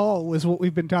of a Fall was what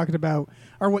we've been talking about,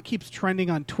 or what keeps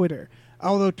trending on Twitter.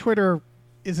 Although Twitter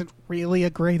isn't really a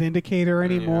great indicator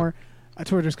anymore.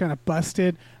 Twitter's kind of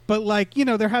busted. But like, you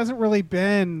know, there hasn't really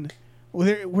been.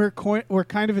 We're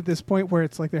kind of at this point where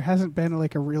it's like there hasn't been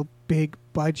like a real big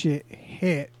budget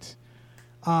hit.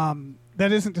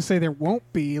 That isn't to say there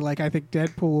won't be. Like I think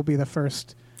Deadpool will be the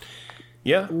first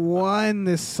one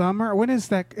this summer. When is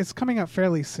that? It's coming out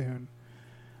fairly soon.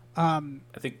 I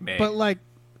think May. But like,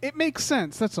 it makes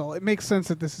sense. That's all. It makes sense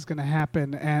that this is going to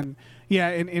happen, and yeah,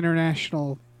 in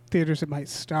international theaters it might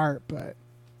start, but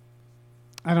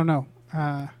I don't know.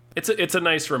 It's a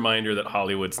nice reminder that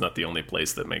Hollywood's not the only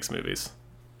place that makes movies.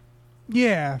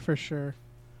 Yeah, for sure.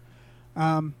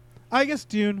 I guess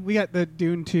Dune. We got the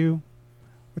Dune 2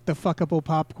 with the fuckable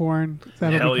popcorn.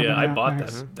 That'll be Hell yeah, coming I out bought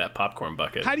next. that popcorn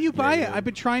bucket. How do you buy it? I've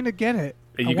been trying to get it.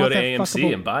 You I go want to that AMC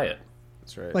fuckable- and buy it.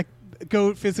 That's right. Like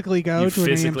physically go You to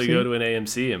physically an AMC. go to an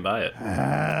AMC and buy it.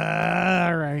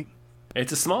 All right.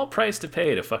 It's a small price to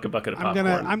pay to fuck a bucket of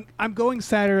popcorn. I'm going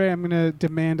Saturday. I'm gonna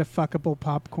demand a fuckable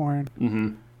popcorn.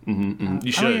 You I don't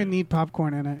should. even need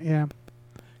popcorn in it. Yeah.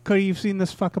 Cody, you've seen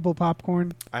this fuckable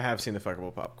popcorn? I have seen the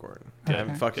fuckable popcorn. Good. I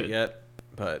haven't fucked Good. it yet,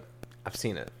 but I've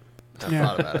seen it. I've Yeah.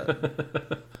 thought about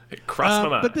it. It crossed my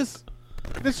mind. But this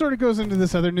sort of goes into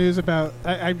this other news about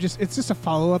it's just a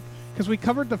follow up because we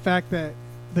covered the fact that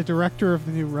the director of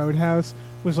the new Roadhouse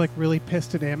was like really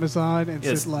pissed at Amazon and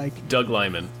said like Doug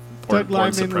Lyman. Doug Born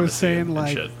Lyman Supremacy was saying and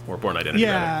like, shit, or Born Identity.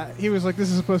 yeah, he was like, this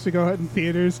is supposed to go out in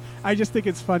theaters. I just think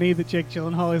it's funny that Jake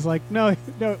Gyllenhaal is like, no,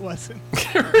 it wasn't.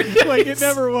 Like it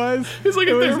never was. He's like,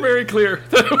 they were very clear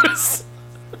that it was.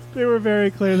 They were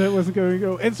very clear that it wasn't going to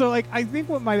go. And so like, I think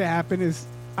what might have happened is,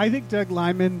 I think Doug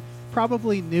Lyman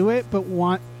probably knew it, but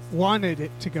wanted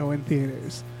it to go in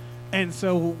theaters, and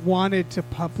so wanted to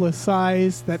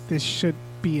publicize that this should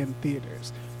be in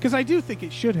theaters, because I do think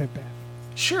it should have been.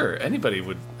 Sure, anybody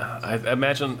would. I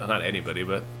imagine, not anybody,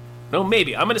 but no,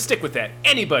 maybe. I'm going to stick with that.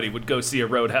 Anybody would go see a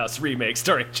Roadhouse remake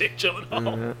starring Jake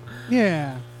Gyllenhaal. Mm-hmm.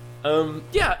 Yeah.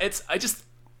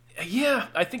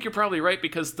 I think you're probably right,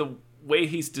 because the way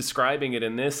he's describing it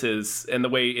in this is, and the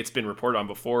way it's been reported on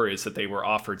before, is that they were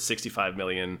offered $65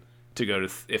 million to go to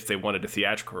if they wanted a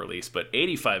theatrical release, but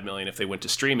 $85 million if they went to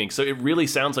streaming. So it really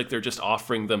sounds like they're just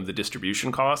offering them the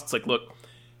distribution costs. Like, look,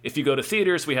 if you go to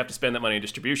theaters, we have to spend that money on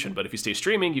distribution, but if you stay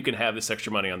streaming, you can have this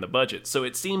extra money on the budget. So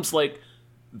it seems like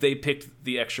they picked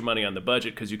the extra money on the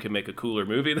budget because you can make a cooler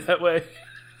movie that way.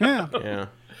 Yeah. Yeah.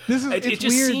 It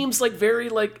just weird. seems like very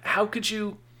like, how could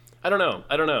you? I don't know.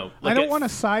 Like, I don't want to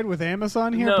side with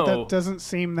Amazon here, but that doesn't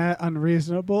seem that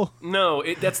unreasonable. No,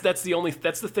 that's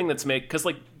the thing that's because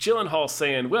like Gyllenhaal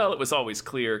saying, well, it was always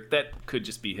clear, that could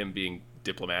just be him being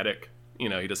diplomatic. He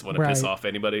doesn't want to piss off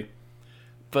anybody.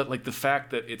 But like the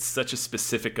fact that it's such a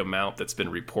specific amount that's been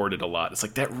reported a lot, it's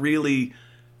like that really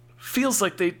feels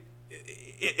like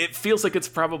it feels like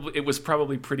it was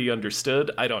probably pretty understood.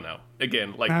 I don't know.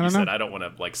 Again, like you said, I don't want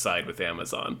to like side with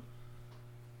Amazon.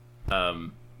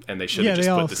 And they should have just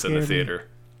put this in the theater.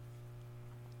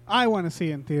 I want to see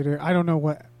it in theater. I don't know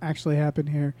what actually happened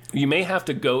here. You may have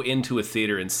to go into a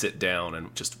theater and sit down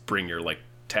and just bring your like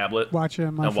tablet, watch it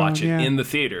on my phone, watch it in the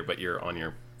theater, but you're on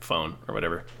your phone or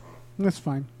whatever. That's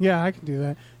fine. Yeah, I can do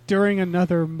that during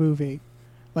another movie.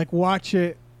 Like watch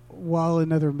it while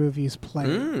another movie is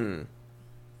playing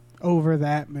over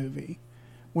that movie.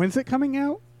 When's it coming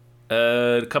out?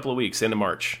 A couple of weeks, end of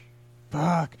March.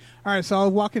 Fuck. All right, so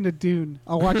I'll walk into Dune.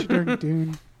 I'll watch it during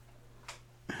Dune.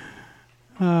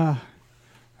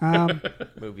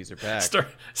 Movies are back.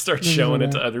 Start showing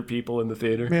it to other people in the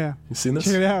theater. Yeah. You seen this?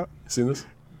 Check it out. You seen this?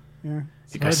 Yeah.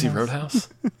 You guys see Roadhouse?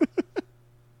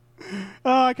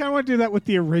 I kind of want to do that with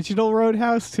the original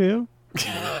Roadhouse too.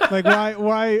 Like,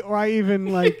 why even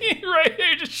like? Right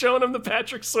here, just showing them the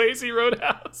Patrick Swayze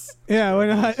Roadhouse. Yeah, why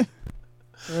not?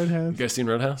 Roadhouse. You guys seen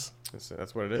Roadhouse?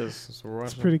 That's what it is. That's what we're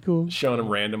watching. It's pretty cool. Showing them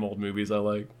random old movies I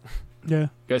like. Yeah. You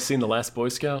guys seen The Last Boy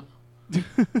Scout? Do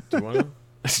you want to?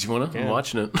 Do you want to? I'm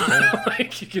watching it.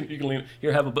 Like you can lean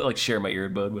here, have a like share my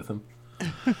earbud with him.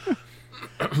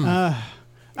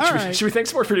 Should we thank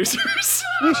some more producers?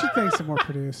 We should thank some more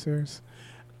producers.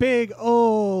 Big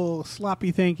ol'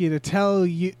 sloppy thank you to tell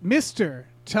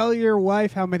your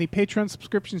wife how many Patreon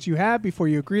subscriptions you have before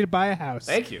you agree to buy a house.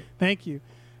 Thank you. Thank you.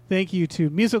 Thank you to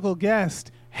musical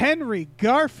guest Henry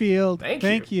Garfield.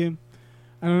 Thank you.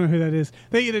 I don't know who that is.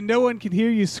 Thank you to No One Can Hear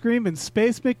You Scream and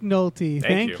Space McNulty.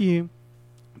 Thank you.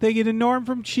 Thank you to Norm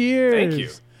from Cheers. Thank you.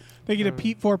 Thank you to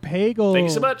Pete Vorpagel. Thank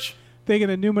you so much. Thank you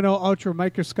to Numino Ultra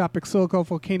Microscopic Silico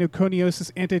Volcano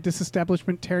Coniosis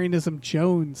Anti-Disestablishmentarianism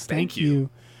Jones. Thank you.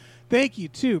 Thank you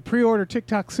to pre-order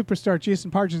TikTok superstar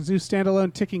Jason Pargin, Zeus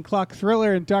standalone ticking clock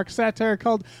thriller and dark satire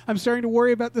called I'm Starting to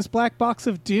Worry About This Black Box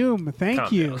of Doom.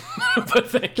 Thank you. But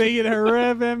thank you to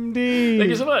Rev MD. Thank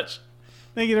you so much.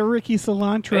 Thank you to Ricky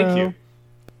Cilantro. Thank you.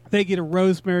 Thank you to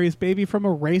Rosemary's Baby from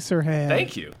Eraserhead.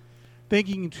 Thank you. Thank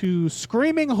you to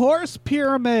Screaming Horse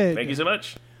Pyramid. Thank you so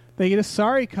much. Thank you to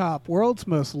Sorry Cop, world's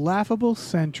most laughable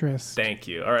centrist. Thank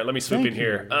you. All right, let me swoop in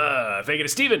here. Thank you to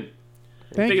Steven.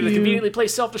 Thank you. To the conveniently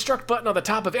placed self-destruct button on the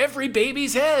top of every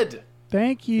baby's head.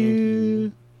 Thank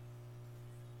you.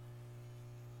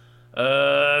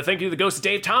 Thank you to the ghost of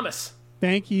Dave Thomas.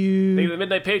 Thank you. Thank you to the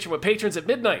Midnight Patron with patrons at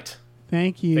midnight.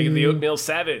 Thank you. Thank you to the Oatmeal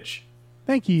Savage.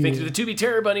 Thank you. Thank you to the Tubi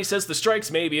Terror Bunny says the strikes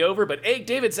may be over, but egg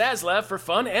David Zaslav for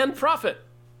fun and profit.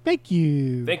 Thank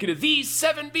you. Thank you to These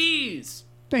 7 Bs.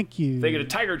 Thank you. Thank you to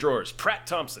Tiger Drawers, Pratt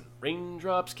Thompson.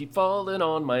 Raindrops keep falling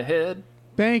on my head.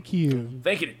 Thank you.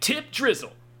 Thank you to Tip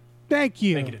Drizzle. Thank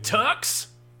you. Thank you to Tux.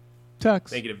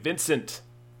 Thank you to Vincent.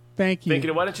 Thank you. Thank you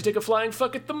to Why Don't You Take a Flying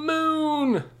Fuck at the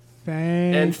Moon.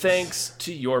 Thanks. And thanks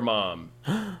to your mom.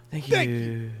 Thank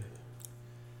you.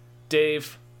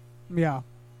 Dave. Yeah.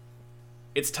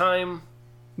 It's time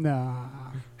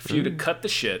for you to cut the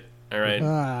shit, all right?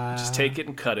 Just take it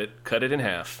and cut it. Cut it in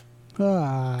half.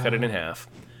 Cut it in half.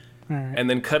 All right. And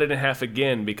then cut it in half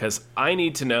again, because I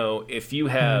need to know if you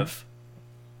have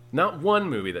not one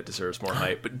movie that deserves more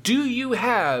hype, but do you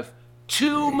have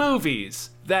two movies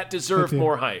that deserve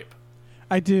more hype.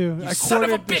 I do. You I son of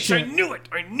a quoted the bitch! shit. I knew it.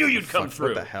 I knew you'd come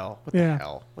through. What the hell? What Yeah. the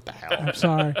hell? What the hell? I'm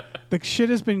sorry. The shit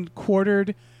has been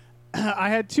quartered. I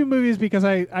had two movies because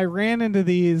I ran into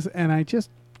these and I just,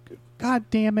 God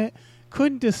damn it,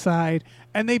 couldn't decide.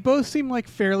 And they both seem like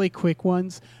fairly quick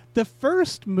ones. The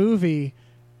first movie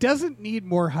doesn't need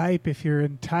more hype if you're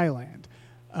in Thailand.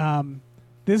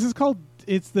 This is called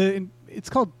it's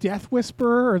called Death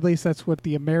Whisperer, or at least that's what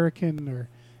the American or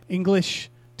English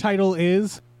title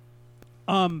is.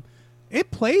 It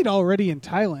played already in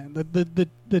Thailand.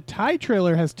 The Thai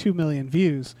trailer has 2 million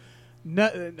views.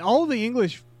 All the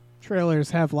English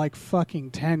trailers have like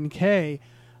fucking 10K.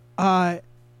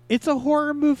 It's a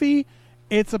horror movie.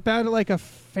 It's about like a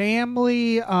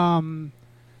family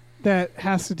that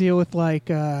has to deal with like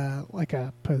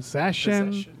a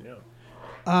possession.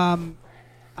 Yeah.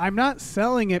 I'm not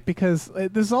selling it because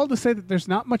this is all to say that there's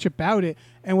not much about it,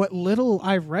 and what little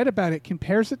I've read about it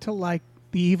compares it to like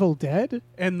The Evil Dead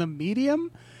and The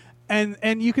Medium,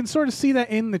 and you can sort of see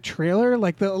that in the trailer,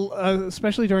 like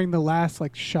especially during the last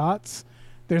like shots.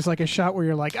 There's like a shot where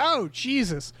you're like, oh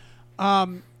Jesus,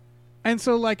 and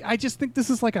so like I just think this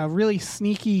is like a really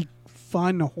sneaky,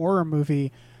 fun horror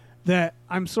movie that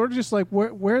I'm sort of just like,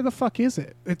 where the fuck is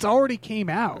it? It's already came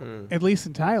out, at least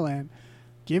in Thailand.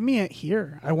 Give me it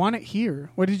here. I want it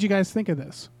here. What did you guys think of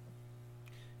this?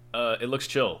 It looks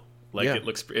chill. Like it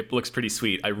looks pretty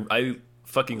sweet. I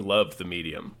fucking love The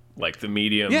Medium. Like The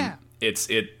Medium. Yeah. It's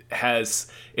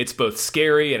both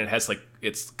scary and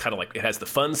it's kind of like it has the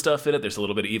fun stuff in it. There's a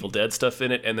little bit of Evil Dead stuff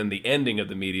in it, and then the ending of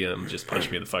The Medium just punched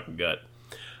me in the fucking gut.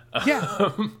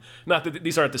 Yeah. Not that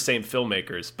these aren't the same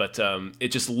filmmakers, but it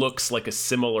just looks like a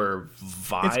similar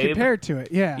vibe. It's compared to it,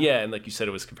 yeah. Yeah, and like you said,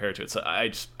 it was compared to it. So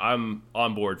I'm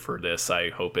on board for this. I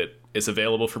hope it is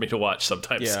available for me to watch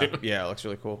sometime soon. Yeah, it looks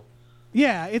really cool.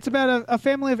 Yeah, it's about a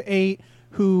family of 8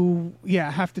 who,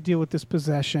 have to deal with this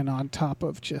possession on top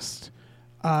of just...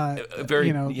 a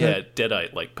very,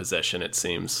 Deadite-like possession, it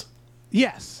seems.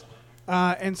 Yes.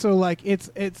 And so, like, it's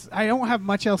I don't have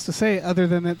much else to say other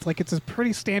than it's a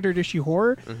pretty standard issue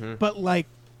horror, but, like,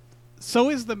 so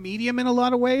is The Medium in a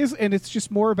lot of ways, and it's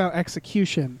just more about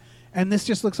execution. And this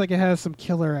just looks like it has some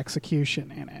killer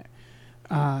execution in it.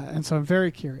 And so I'm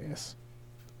very curious.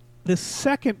 The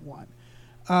second one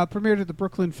premiered at the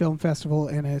Brooklyn Film Festival,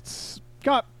 and it's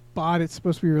got bought. It's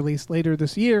supposed to be released later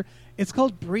this year. It's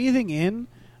called Breathing In.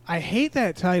 I hate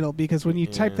that title because when you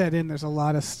type that in, there's a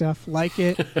lot of stuff like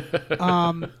it.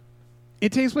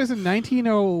 It takes place in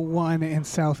 1901 in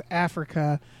South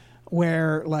Africa,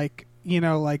 where British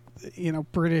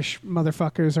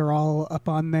motherfuckers are all up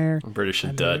on there. British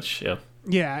and Dutch, yeah.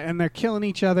 Yeah, and they're killing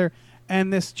each other.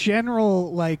 And this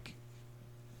general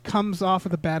comes off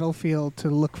of the battlefield to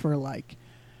look for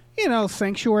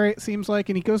sanctuary, it seems like,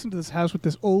 and he goes into this house with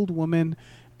this old woman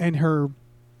and her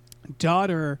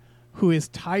daughter, who is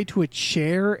tied to a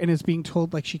chair and is being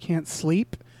told she can't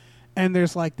sleep, and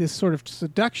there's this sort of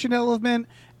seduction element,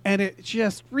 and it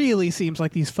just really seems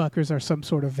like these fuckers are some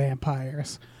sort of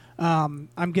vampires.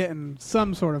 I'm getting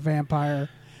some sort of vampire,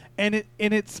 and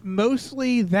it's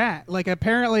mostly that.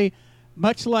 Apparently,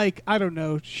 much like, I don't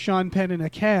know, Sean Penn in a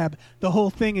cab, the whole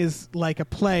thing is like a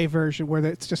play version where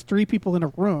it's just 3 people in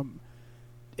a room,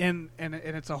 and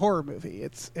it's a horror movie.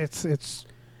 It's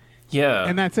yeah,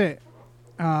 and that's it.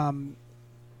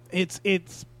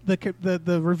 It's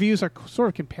the reviews are sort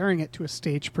of comparing it to a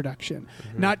stage production,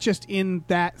 not just in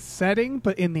that setting,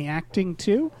 but in the acting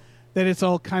too. That it's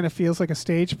all kind of feels like a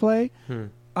stage play.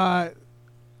 And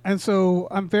so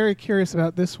I'm very curious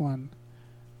about this one.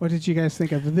 What did you guys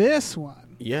think of this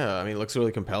one? Yeah, I mean, it looks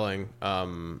really compelling.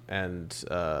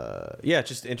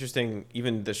 Just interesting.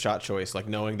 Even the shot choice,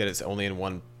 knowing that it's only in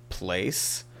one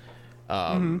place.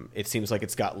 It seems like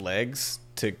it's got legs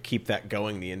to keep that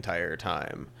going the entire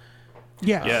time.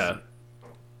 Yeah.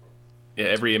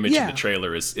 Every image in the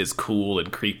trailer is cool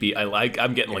and creepy.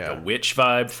 I'm getting a witch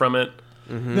vibe from it.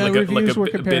 A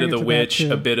bit of the witch,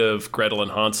 a bit of Gretel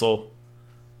and Hansel.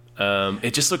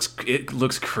 It just looks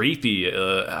creepy.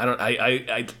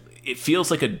 It feels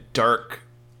like a dark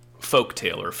folk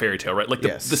tale or fairy tale, right?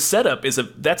 The setup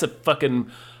that's a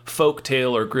fucking folk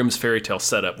tale or Grimm's fairy tale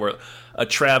setup where a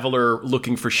traveler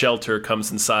looking for shelter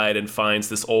comes inside and finds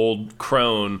this old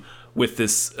crone with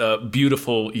this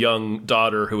beautiful young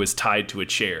daughter who is tied to a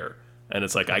chair, and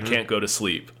it's I can't go to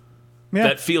sleep. Yeah,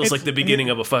 that feels like the beginning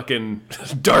of a fucking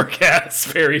dark ass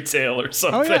fairy tale or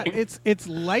something. Oh yeah, it's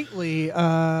lightly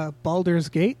Baldur's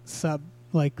Gate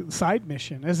side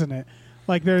mission, isn't it?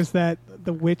 Like there's the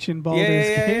witch in Baldur's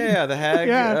Gate. Yeah, the hag.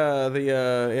 Yeah.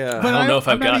 Yeah. I don't know if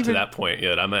I've I'm not got to even- that point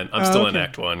yet. I'm still in okay.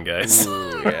 Act 1, guys.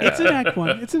 Ooh, yeah. It's an Act 1.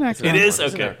 It's an Act 1. It is?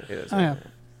 It's Okay. It is. Oh,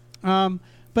 yeah.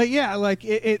 But yeah, like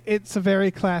it's a very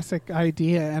classic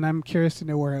idea, and I'm curious to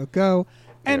know where it'll go.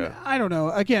 And Yeah. I don't know.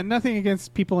 Again, nothing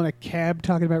against people in a cab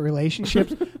talking about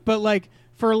relationships, but like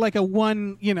for like a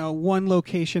one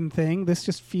location thing, this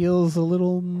just feels a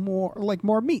little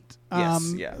more meat.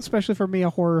 Yes, yeah. Especially for me, a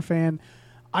horror fan.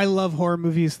 I love horror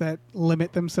movies that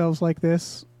limit themselves like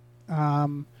this.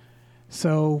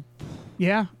 So,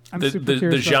 yeah, I'm super The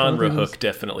curious about genre both of these. hook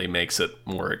definitely makes it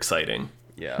more exciting.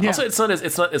 Yeah. Yeah. Also,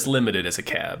 it's not as limited as a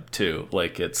cab too.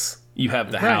 Like you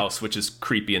have the Right. house, which is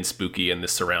creepy and spooky, and the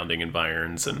surrounding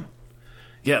environs, and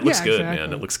it looks Yeah, good, exactly.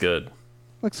 man. It looks good.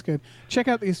 Looks good. Check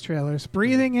out these trailers.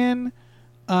 Breathing In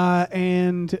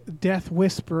and Death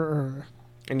Whisperer.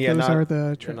 And yeah, Those not, are the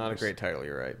not a trailers. great title.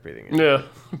 You're right. Breathing in. Yeah,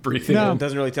 breathing No. in. It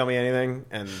doesn't really tell me anything,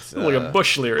 and Like a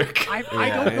Bush lyric. I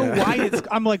don't know why it's.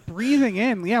 I'm like breathing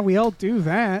in. Yeah, we all do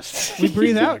that. We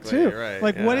breathe out Exactly, too. right,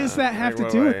 Like, what yeah. does that have Like, to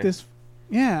what do way? with this?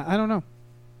 Yeah, I don't know.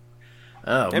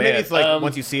 Oh and man, maybe it's like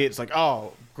once you see it, it's like,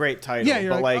 oh, great title. Yeah,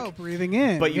 you're but like, oh, breathing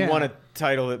in. but you yeah. want a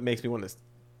title that makes me want to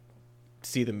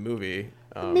see the movie.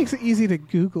 It makes it easy to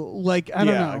Google. Like, I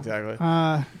don't know. Exactly.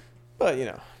 Uh, But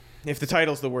if the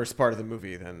title's the worst part of the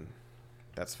movie, then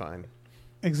that's fine.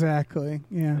 exactly.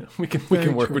 Yeah. we can Very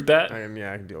work true. with that. I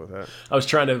can deal with that. I was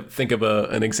trying to think of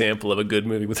an example of a good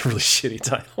movie with a really shitty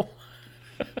title.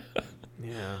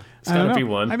 Yeah. It's I don't gotta be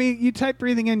know. one. I mean, you type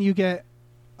breathing in, you get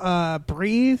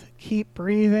breathe, keep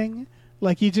breathing.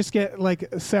 Like you just get like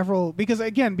several because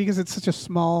it's such a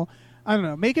small. I don't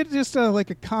know. Make it just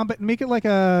make it like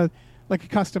a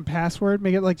custom password.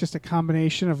 Make it like just a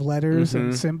combination of letters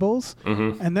and symbols,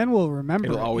 and then we'll remember.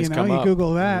 It'll it, always you come You up.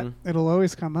 Google that, it'll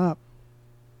always come up.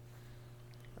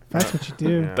 That's what you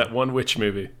do. Yeah. That one witch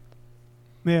movie.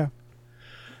 Yeah.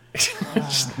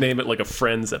 Just name it like a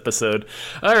Friends episode.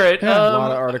 All right. Yeah. A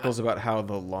lot of articles about how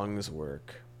the lungs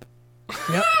work.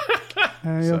 Yep.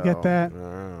 You'll get So, that. I don't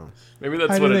know. Maybe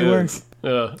that's How what do it they work? is.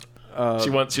 Yeah. She's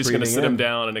going to breathing sit him in.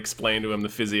 down and explain to him the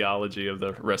physiology of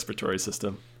the respiratory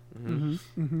system.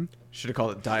 Should have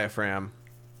called it diaphragm.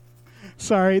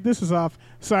 Sorry, this is off.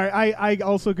 Sorry, I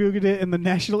also Googled it in the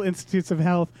National Institutes of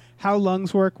Health. How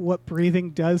lungs work, what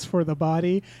breathing does for the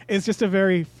body. It's just a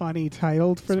very funny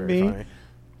title for It's very me. funny.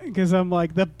 Because I'm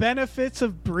like, the benefits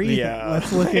of breathing. Yeah.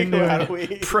 Let's look into How it. do we?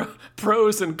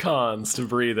 Pros and cons to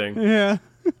breathing. Yeah.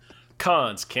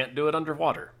 Cons, can't do it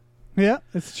underwater. Yeah,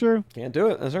 it's true. Can't do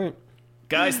it. That's right.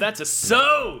 Guys, that's a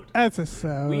sewed. That's a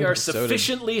so. We are Episode.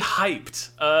 sufficiently hyped.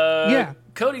 Yeah.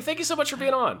 Cody, thank you so much for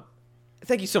being on.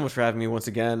 Thank you so much for having me once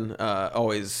again.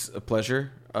 Always a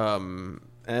pleasure.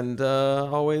 And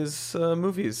always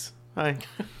movies. Hi.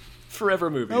 Forever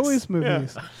movies. Always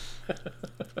movies.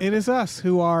 It is us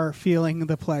who are feeling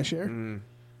the pleasure.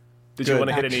 Did you Good. want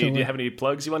to hit any? Do Actually. you have any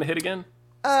plugs you want to hit again?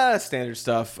 Standard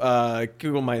stuff.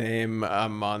 Google my name.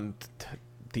 I'm on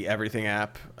the Everything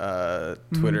app.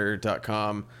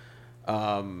 Twitter.com.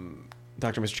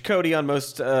 Dr. Mr. Cody on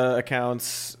most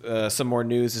accounts. Some More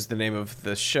News is the name of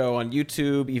the show on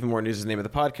YouTube. Even More News is the name of the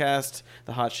podcast.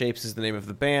 The Hot Shapes is the name of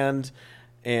the band.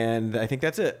 And I think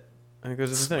that's it. I think those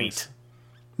are the things. Sweet.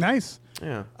 Nice.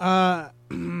 Yeah.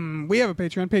 We have a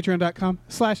Patreon,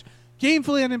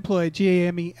 patreon.com/Gamefully Unemployed,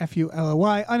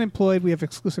 GAMEFULOY. Unemployed. We have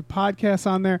exclusive podcasts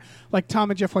on there, like Tom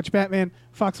and Jeff Watch Batman,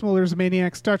 Fox Mulder's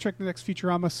Maniac, Star Trek The Next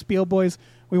Futurama, Spiel Boys.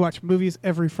 We watch movies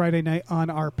every Friday night on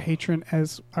our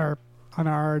Patreon on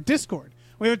our Discord.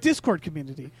 We have a Discord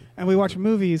community, and we watch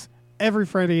movies every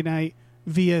Friday night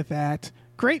via that.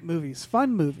 Great movies,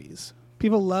 fun movies.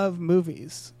 People love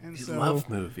movies. And We so, love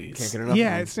movies. Can't get enough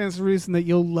yeah, of it stands to reason that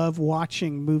you'll love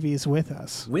watching movies with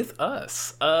us. With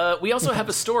us. We also have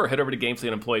a store. Head over to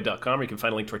GamefullyUnemployed.com where you can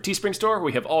find a link to our Teespring store.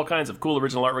 We have all kinds of cool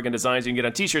original artwork and designs you can get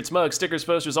on t-shirts, mugs, stickers,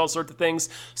 posters, all sorts of things.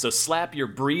 So slap your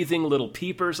breathing little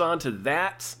peepers onto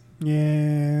that.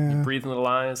 Yeah. Breathing little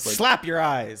eyes. Like, Slap your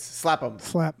eyes. Slap them.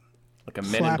 Slap. like a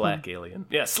Men in slap 'em. Black alien.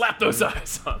 Yeah, slap those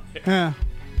eyes on there. Yeah.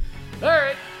 All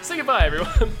right. Say goodbye, everyone.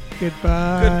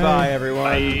 Goodbye. Goodbye, everyone.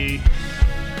 Bye.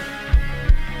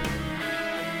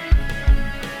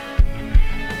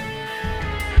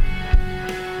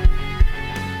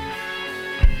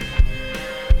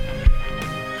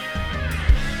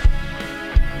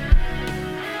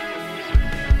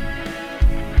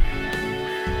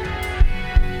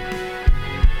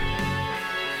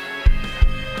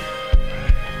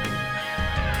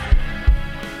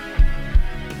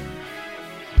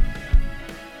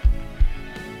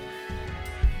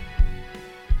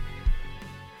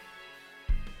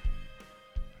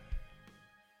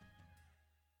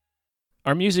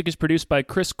 Our music is produced by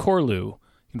Chris Corlew.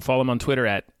 You can follow him on Twitter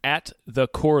at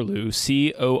 @thecorlew,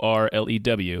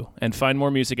 Corlew, and find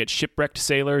more music at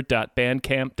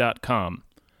shipwreckedsailor.bandcamp.com.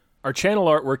 Our channel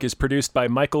artwork is produced by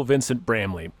Michael Vincent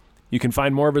Bramley. You can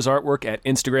find more of his artwork at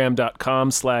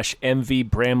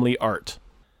instagram.com/mvbramleyart.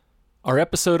 Our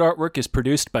episode artwork is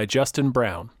produced by Justin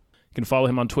Brown. You can follow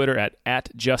him on Twitter at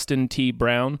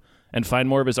 @JustinTBrown and find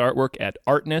more of his artwork at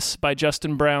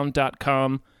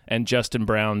artnessbyjustinbrown.com and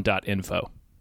justinbrown.info.